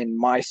and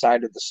my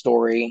side of the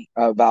story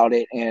about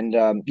it. And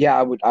yeah,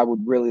 I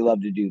would really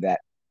love to do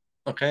that.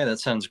 Okay, that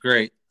sounds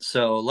great.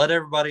 So let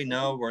everybody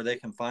know where they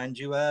can find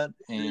you at,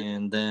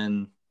 and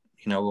then,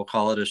 we'll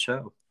call it a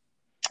show.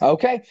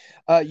 Okay.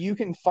 You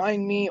can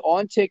find me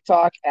on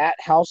TikTok at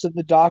House of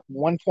the Doc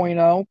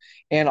 1.0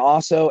 and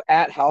also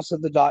at House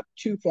of the Doc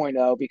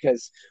 2.0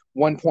 because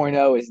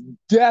 1.0 is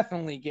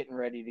definitely getting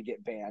ready to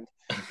get banned.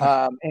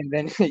 And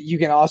then you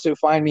can also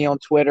find me on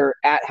Twitter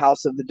at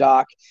House of the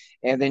Doc.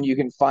 And then you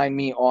can find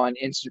me on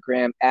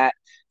Instagram at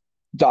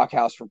Doc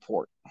House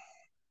Report.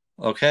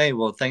 Okay,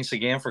 well, thanks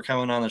again for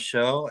coming on the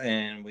show,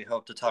 and we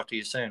hope to talk to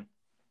you soon.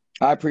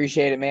 I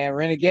appreciate it, man.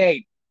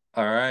 Renegade.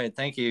 All right,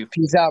 thank you.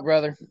 Peace out,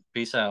 brother.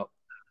 Peace out.